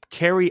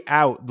carry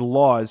out the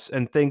laws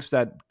and things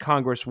that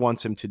Congress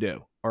wants him to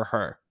do, or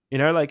her.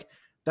 Like,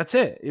 that's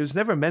it. It was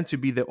never meant to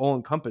be the all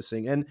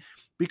encompassing. And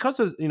because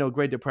of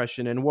Great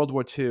Depression and World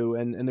War II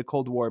and the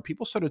Cold War,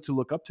 people started to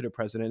look up to the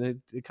president.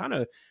 And it kind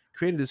of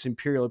created this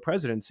imperial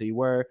presidency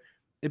where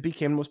it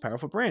became the most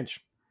powerful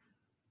branch.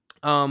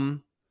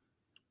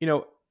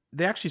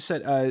 They actually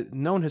said,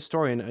 known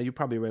historian, you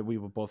probably read, we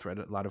both read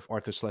a lot of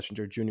Arthur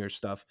Schlesinger Jr.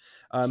 stuff.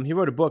 He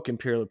wrote a book,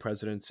 Imperial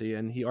Presidency,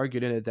 and he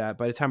argued in it that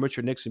by the time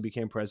Richard Nixon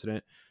became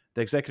president,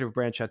 the executive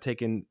branch had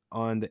taken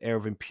on the air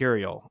of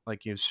imperial,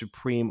 like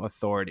supreme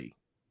authority,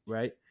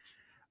 right?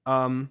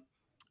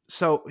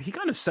 So he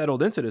kind of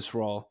settled into this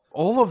role.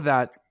 All of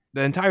that,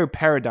 the entire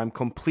paradigm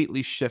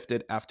completely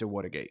shifted after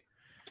Watergate.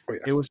 Oh, yeah.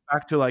 It was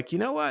back to like,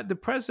 the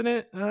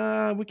president,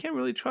 we can't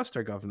really trust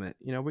our government.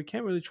 We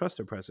can't really trust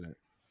our president.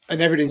 And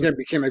everything then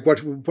became like,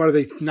 what are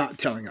they not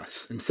telling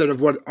us? Instead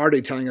of what are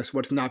they telling us,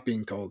 what's not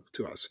being told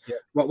to us? Yeah.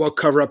 What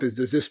cover-up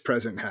does this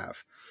president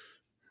have?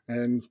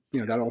 And,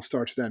 that all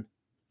starts then.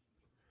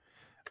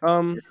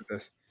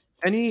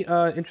 Any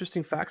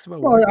interesting facts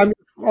about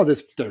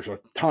there's a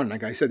ton.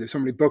 Like I said, there's so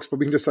many books, but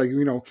we can just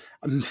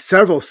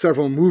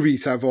several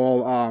movies have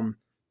all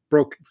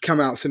come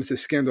out since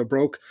this scandal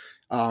broke.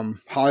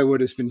 Hollywood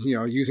has been,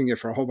 using it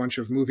for a whole bunch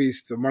of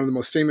movies. One of the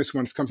most famous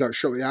ones comes out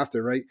shortly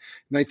after, right?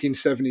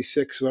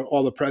 1976,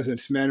 All the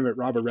President's Men, with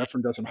Robert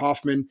Redford, Dustin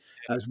Hoffman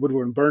as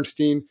Woodward and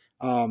Bernstein.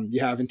 You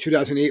have in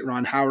 2008,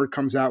 Ron Howard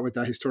comes out with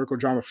that historical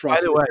drama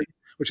Frost,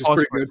 which is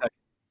pretty good.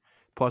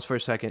 Pause for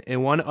a second.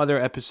 In one other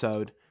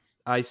episode,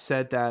 I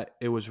said that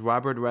it was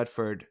Robert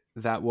Redford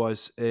that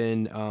was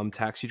in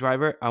Taxi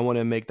Driver. I want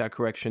to make that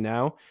correction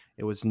now.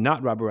 It was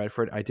not Robert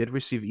Redford. I did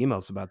receive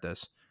emails about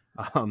this.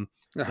 How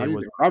do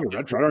you Robert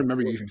Redford? I don't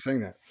remember you even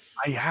saying that.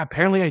 Yeah,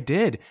 apparently I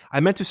did.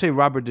 I meant to say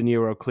Robert De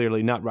Niro,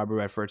 clearly, not Robert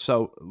Redford.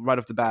 So right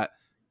off the bat,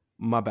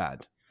 my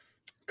bad.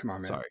 Come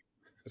on, man. Sorry.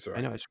 That's all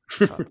right.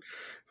 I know.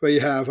 But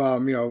you have,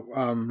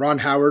 Ron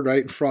Howard,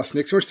 right, and Frost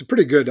Nixon, which is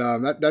pretty good.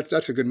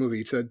 That's a good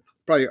movie. It's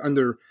probably I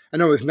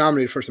know it was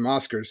nominated for some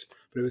Oscars,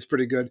 but it was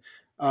pretty good.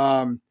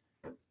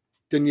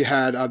 Then you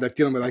had that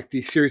dealing with like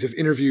the series of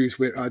interviews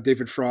with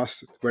David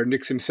Frost, where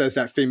Nixon says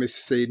that famous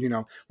say,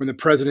 when the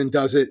president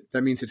does it,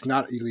 that means it's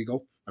not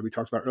illegal, like we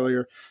talked about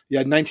earlier. You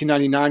had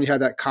 1999, you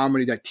had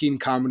that teen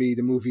comedy,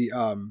 the movie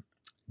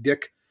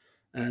Dick.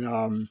 And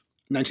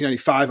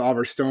 1995,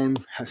 Oliver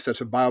Stone has such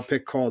a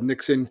biopic called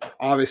Nixon.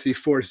 Obviously,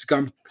 Forrest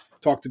Gump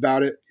talked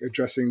about it,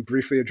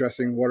 briefly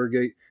addressing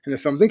Watergate in the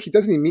film. I think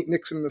doesn't he meet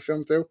Nixon in the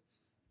film too?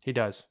 He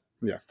does.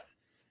 Yeah.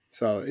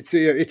 So it's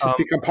just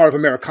become part of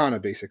Americana,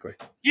 basically.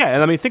 Yeah,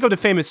 and I mean, think of the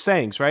famous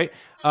sayings, right?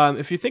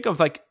 If you think of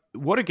like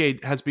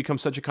Watergate has become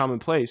such a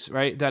commonplace,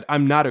 right? That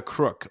I'm not a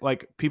crook.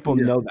 Like people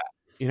know that.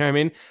 You know what I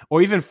mean?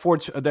 Or even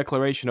Ford's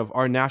declaration of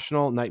our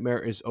national nightmare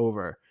is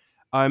over,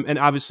 and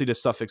obviously the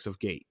suffix of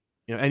gate.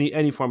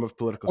 Any form of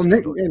political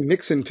scandal. And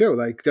Nixon too.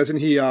 Like, doesn't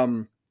he?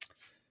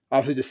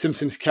 Obviously, the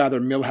Simpsons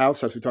character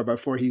Milhouse, as we talked about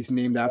before, he's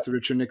named after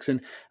Richard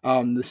Nixon.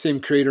 The same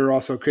creator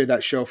also created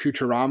that show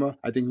Futurama.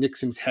 I think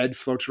Nixon's head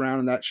floats around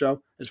in that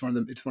show. It's one of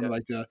them. It's one of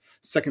like the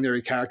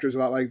secondary characters, a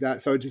lot like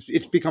that. So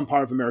it's become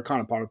part of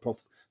Americana, part of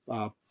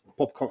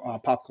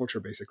pop culture,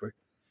 basically.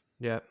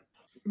 Yeah.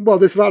 Well,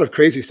 there's a lot of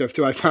crazy stuff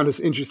too. I found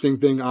this interesting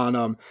thing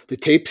on the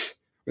tapes.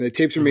 When the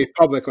tapes are made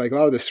public, like a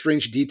lot of the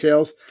strange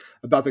details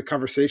about the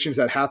conversations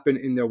that happen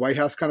in the White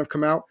House kind of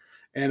come out.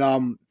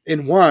 And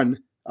in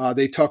one,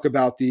 they talk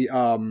about the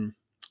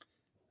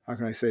how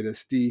can I say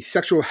this? The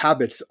sexual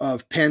habits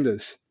of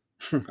pandas.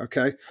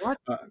 Okay. What?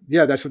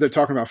 Yeah, that's what they're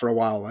talking about for a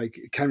while. Like,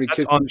 can we?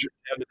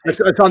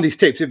 It's on these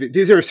tapes.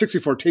 These are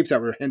 64 tapes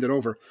that were handed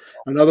over.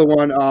 Another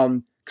one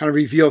kind of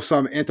reveals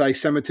some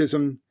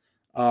anti-Semitism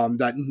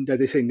that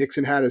they say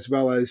Nixon had, as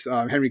well as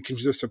Henry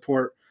Kissinger's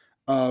support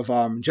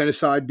of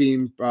genocide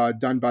being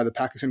done by the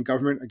Pakistan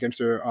government against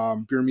their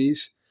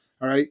Burmese.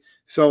 All right.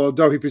 So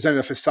although he presented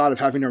a facade of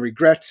having no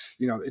regrets,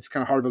 it's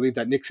kind of hard to believe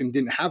that Nixon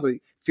didn't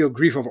feel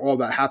grief over all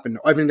that happened.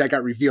 Everything that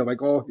got revealed,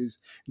 like all his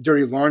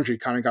dirty laundry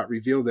kind of got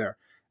revealed there.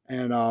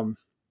 And,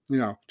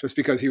 just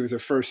because he was the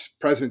first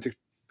president to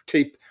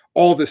tape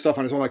all this stuff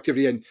on his own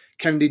activity, and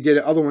Kennedy did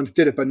it, other ones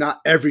did it, but not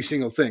every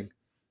single thing.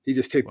 He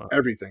just taped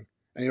everything,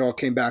 and it all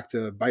came back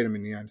to bite him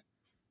in the end.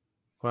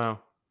 Wow.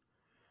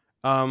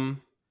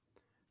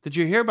 Did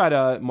you hear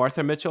about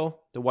Martha Mitchell,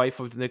 the wife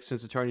of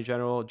Nixon's Attorney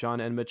General,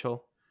 John N.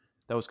 Mitchell,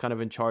 that was kind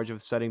of in charge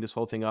of setting this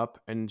whole thing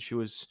up? And she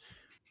was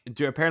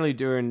apparently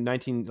during June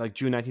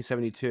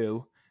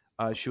 1972,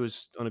 she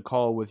was on a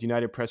call with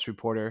United Press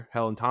reporter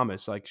Helen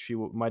Thomas. Like she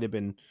might have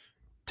been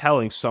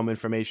telling some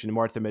information to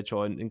Martha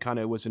Mitchell and kind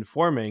of was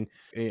informing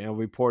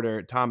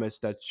reporter Thomas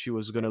that she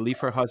was going to leave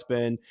her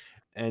husband,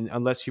 and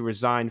unless he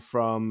resigned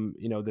from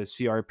the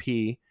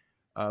CRP,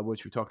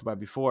 which we talked about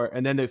before.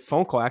 And then the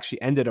phone call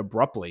actually ended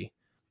abruptly.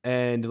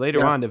 And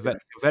later on, the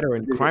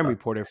veteran crime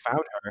reporter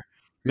found her.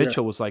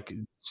 Mitchell was like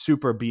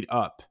super beat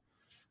up.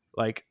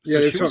 Like,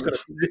 so she was going to.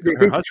 They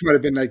think she might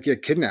have been like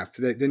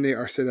kidnapped. Didn't they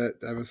say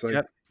that was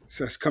like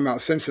so it's come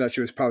out since that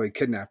she was probably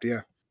kidnapped?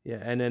 Yeah. Yeah,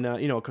 and then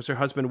because her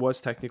husband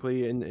was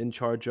technically in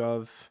charge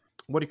of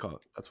What do you call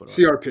it? That's what it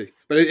was. CRP,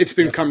 but it's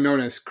become known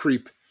as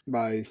creep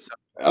by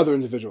other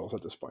individuals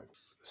at this point.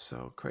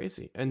 So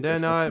crazy. And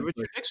then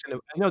Richard Nixon.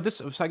 I know this.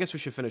 So I guess we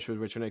should finish with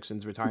Richard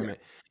Nixon's retirement.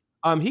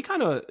 He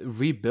kind of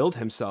rebuilt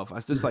himself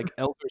as this like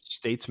elder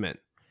statesman.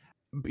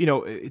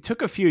 It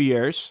took a few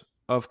years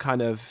of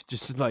kind of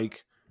just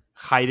like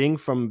hiding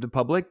from the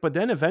public, but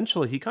then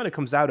eventually he kind of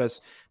comes out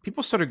as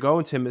people started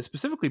going to him,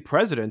 specifically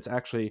presidents.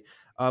 Actually,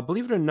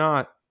 believe it or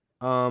not,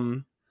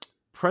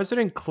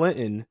 President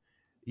Clinton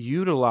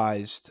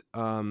utilized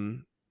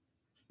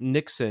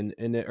Nixon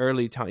in the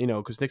early time,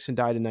 because Nixon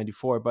died in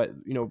 '94, but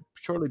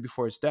shortly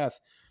before his death,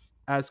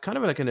 as kind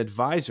of like an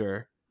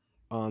advisor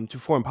to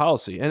foreign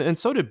policy, and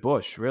so did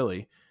Bush.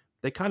 Really,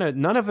 they kind of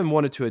none of them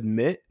wanted to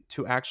admit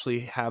to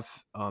actually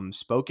have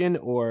spoken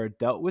or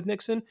dealt with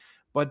Nixon,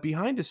 but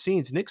behind the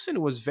scenes,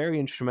 Nixon was very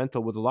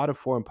instrumental with a lot of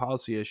foreign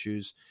policy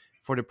issues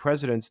for the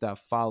presidents that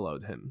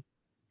followed him.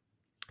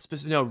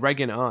 Specifically,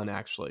 Reagan on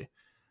actually.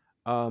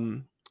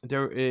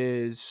 There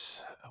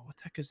is what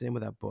the heck is the name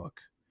of that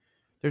book?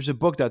 There's a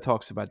book that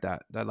talks about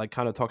that like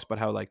kind of talks about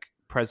how like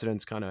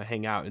presidents kind of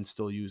hang out and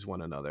still use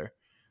one another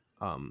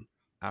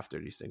after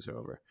these things are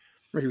over.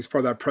 He was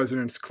part of that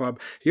president's club.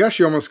 He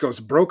actually almost goes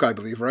broke, I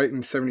believe, right?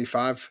 In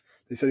 75.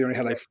 They said he only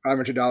had like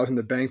 $500 in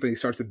the bank, but he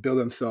starts to build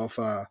himself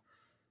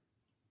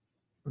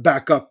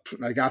back up.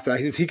 Like after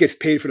that, he gets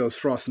paid for those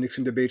Frost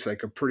Nixon debates,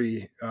 like a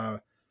pretty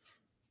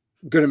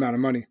good amount of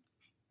money.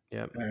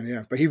 Yeah.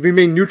 And but he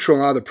remained neutral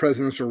in all the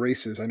presidential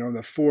races. I know in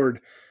the Ford,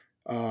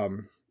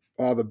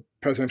 all the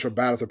presidential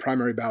battles, the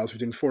primary battles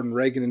between Ford and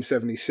Reagan in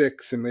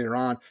 76 and later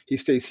on, he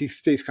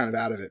stays kind of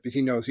out of it because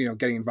he knows,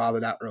 getting involved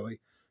in that early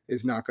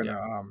is not going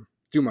to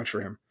do much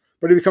for him.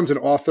 But he becomes an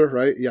author,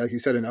 right? Yeah, like you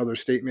said, an elder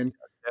statesman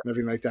and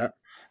everything like that.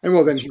 And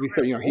well, then he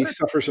said, he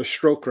suffers a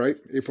stroke, right?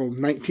 April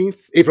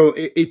 18th,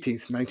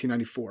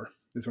 1994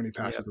 is when he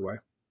passes away.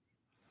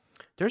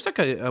 There's like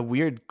a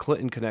weird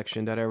Clinton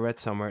connection that I read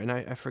somewhere, and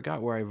I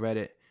forgot where I read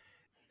it.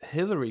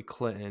 Hillary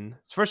Clinton.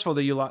 First of all,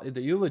 the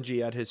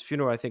eulogy at his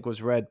funeral, I think,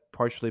 was read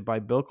partially by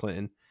Bill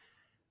Clinton.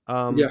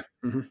 But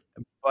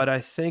I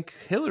think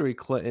Hillary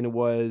Clinton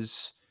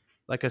was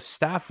like a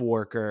staff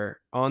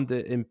worker on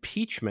the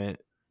impeachment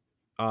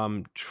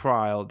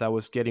trial that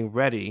was getting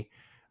ready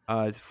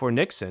for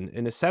Nixon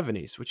in the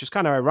 70s, which is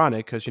kind of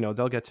ironic because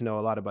they'll get to know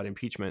a lot about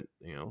impeachment,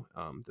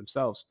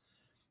 themselves.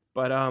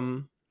 But I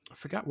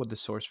forgot what the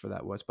source for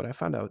that was, but I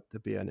found out to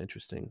be an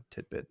interesting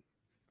tidbit.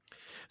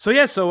 So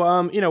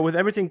with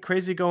everything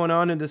crazy going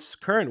on in this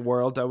current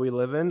world that we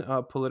live in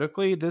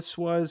politically, this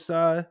was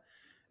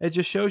it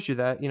just shows you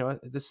that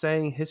the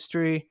saying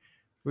history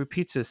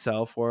repeats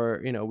itself,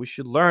 or we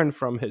should learn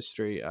from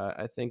history.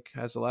 I think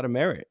has a lot of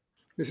merit.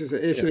 This is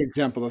an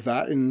example of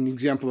that, an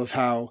example of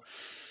how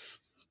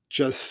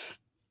just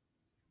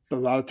a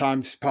lot of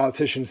times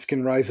politicians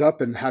can rise up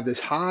and have this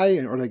high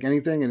or like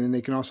anything, and then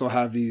they can also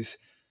have these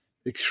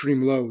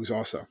extreme lows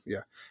also.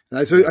 Yeah. And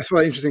I saw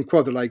an interesting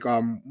quote that like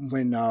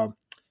when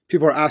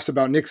people were asked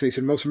about Nixon, they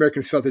said most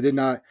Americans felt they did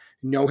not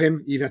know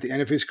him even at the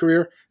end of his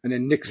career. And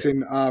then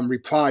Nixon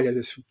replied at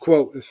this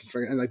quote,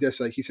 and like this,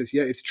 like he says,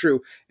 yeah, it's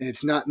true. And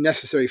it's not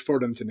necessary for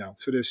them to know.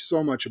 So there's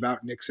so much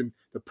about Nixon,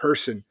 the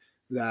person,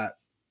 that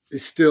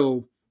is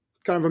still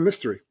kind of a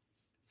mystery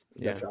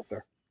that's out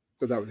there.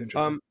 So that was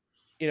interesting.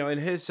 And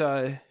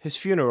his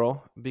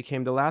funeral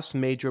became the last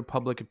major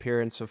public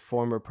appearance of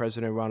former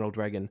President Ronald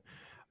Reagan.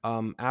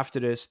 After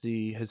this,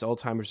 his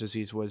Alzheimer's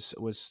disease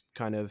was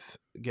kind of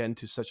getting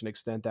to such an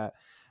extent that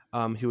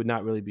he would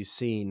not really be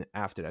seen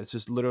after that. This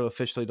is literally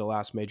officially the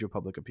last major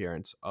public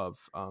appearance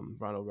of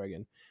Ronald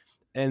Reagan,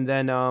 and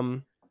then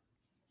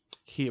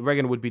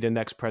Reagan would be the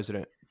next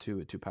president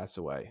to pass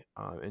away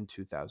in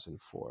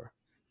 2004.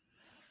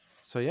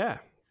 So yeah.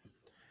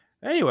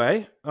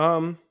 Anyway,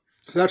 so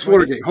that's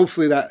Watergate.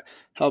 Hopefully that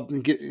helped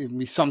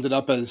we summed it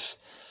up as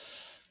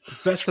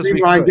best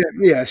streamlined as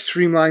we could.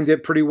 Streamlined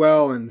it pretty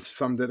well and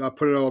summed it up,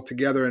 put it all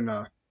together in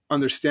a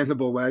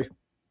understandable way.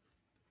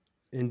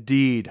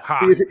 Indeed.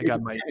 I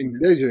got my.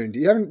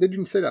 Did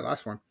you say that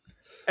last one?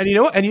 And you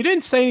know what? And you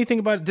didn't say anything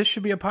about this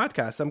should be a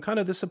podcast. I'm kind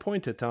of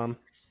disappointed, Tom.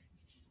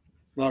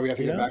 No, we have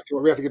to get back to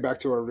it. We have to get back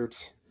to our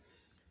roots.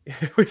 We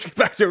have to get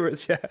back to our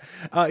roots. Yeah.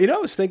 I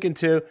was thinking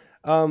too.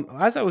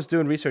 As I was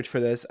doing research for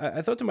this,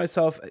 I thought to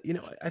myself,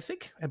 I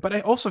think, but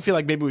I also feel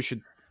like maybe we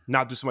should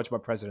not do so much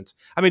about presidents.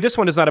 I mean, this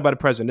one is not about a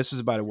president. This is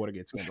about a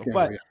Watergate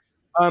scandal.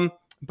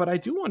 But I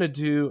do want to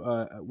do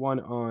one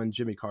on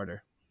Jimmy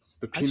Carter,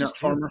 the peanut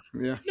farmer.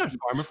 Yeah, peanut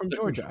farmer from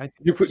Georgia.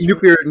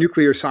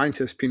 Nuclear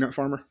scientist, peanut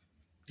farmer.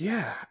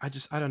 Yeah,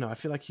 I don't know. I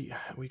feel like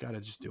we got to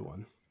just do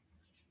one.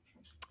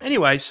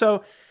 Anyway,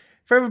 so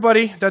for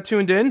everybody that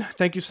tuned in,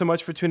 thank you so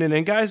much for tuning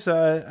in, guys.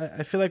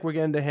 I feel like we're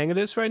getting the hang of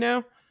this right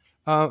now.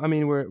 I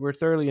mean, we're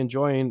thoroughly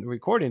enjoying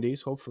recording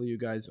these. Hopefully, you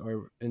guys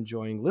are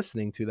enjoying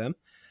listening to them.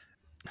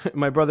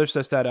 My brother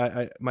says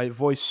that my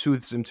voice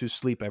soothes him to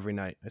sleep every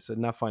night. I said,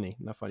 not funny,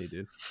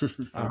 dude.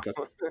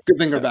 Good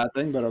thing or bad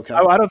thing, but okay.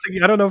 I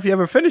don't know if he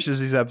ever finishes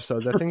these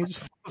episodes. I think he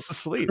just falls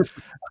asleep.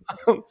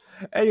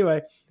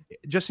 Anyway,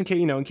 just in case,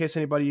 in case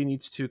anybody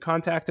needs to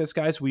contact us,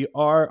 guys, we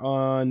are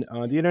on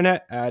the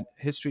internet at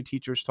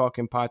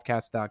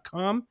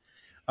historyteacherstalkingpodcast.com.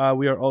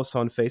 We are also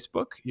on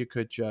Facebook. You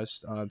could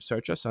just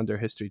search us under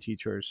History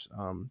Teachers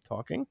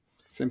Talking.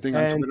 Same thing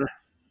on Twitter.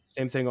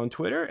 Same thing on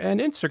Twitter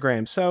and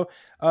Instagram. So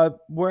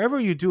wherever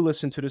you do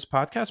listen to this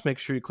podcast, make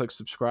sure you click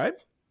subscribe.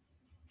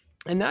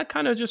 And that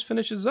kind of just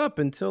finishes up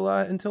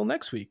until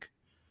next week.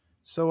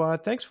 So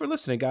thanks for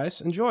listening,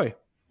 guys. Enjoy.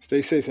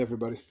 Stay safe,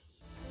 everybody.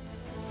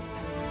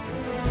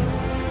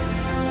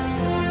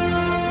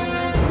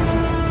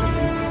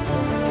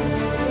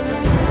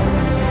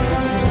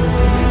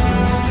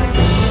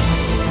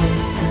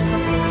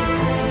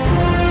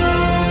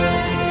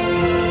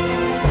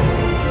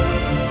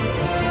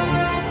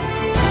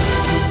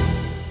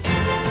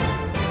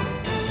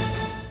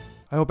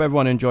 I hope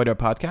everyone enjoyed our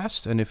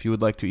podcast, and if you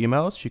would like to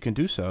email us, you can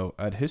do so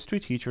at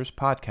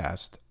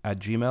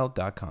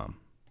historyteacherspodcast@gmail.com.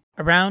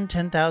 Around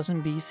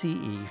 10,000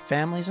 BCE,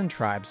 families and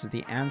tribes of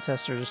the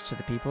ancestors to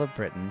the people of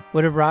Britain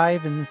would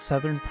arrive in the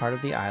southern part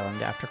of the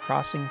island after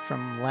crossing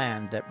from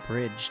land that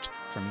bridged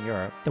from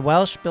Europe. The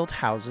Welsh built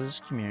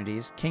houses,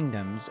 communities,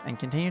 kingdoms, and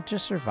continued to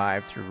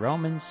survive through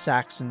Romans,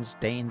 Saxons,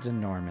 Danes,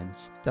 and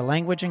Normans. The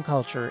language and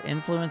culture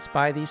influenced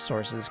by these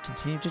sources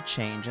continued to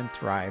change and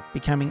thrive,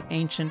 becoming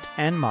ancient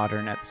and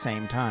modern at the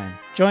same time.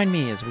 Join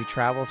me as we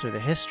travel through the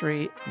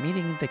history,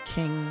 meeting the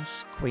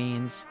kings,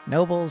 queens,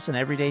 nobles, and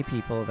everyday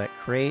people that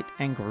create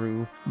and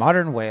grew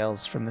modern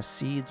Wales from the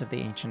seeds of the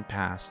ancient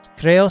past.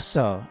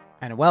 Croeso,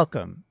 and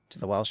welcome to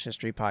the Welsh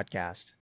History Podcast.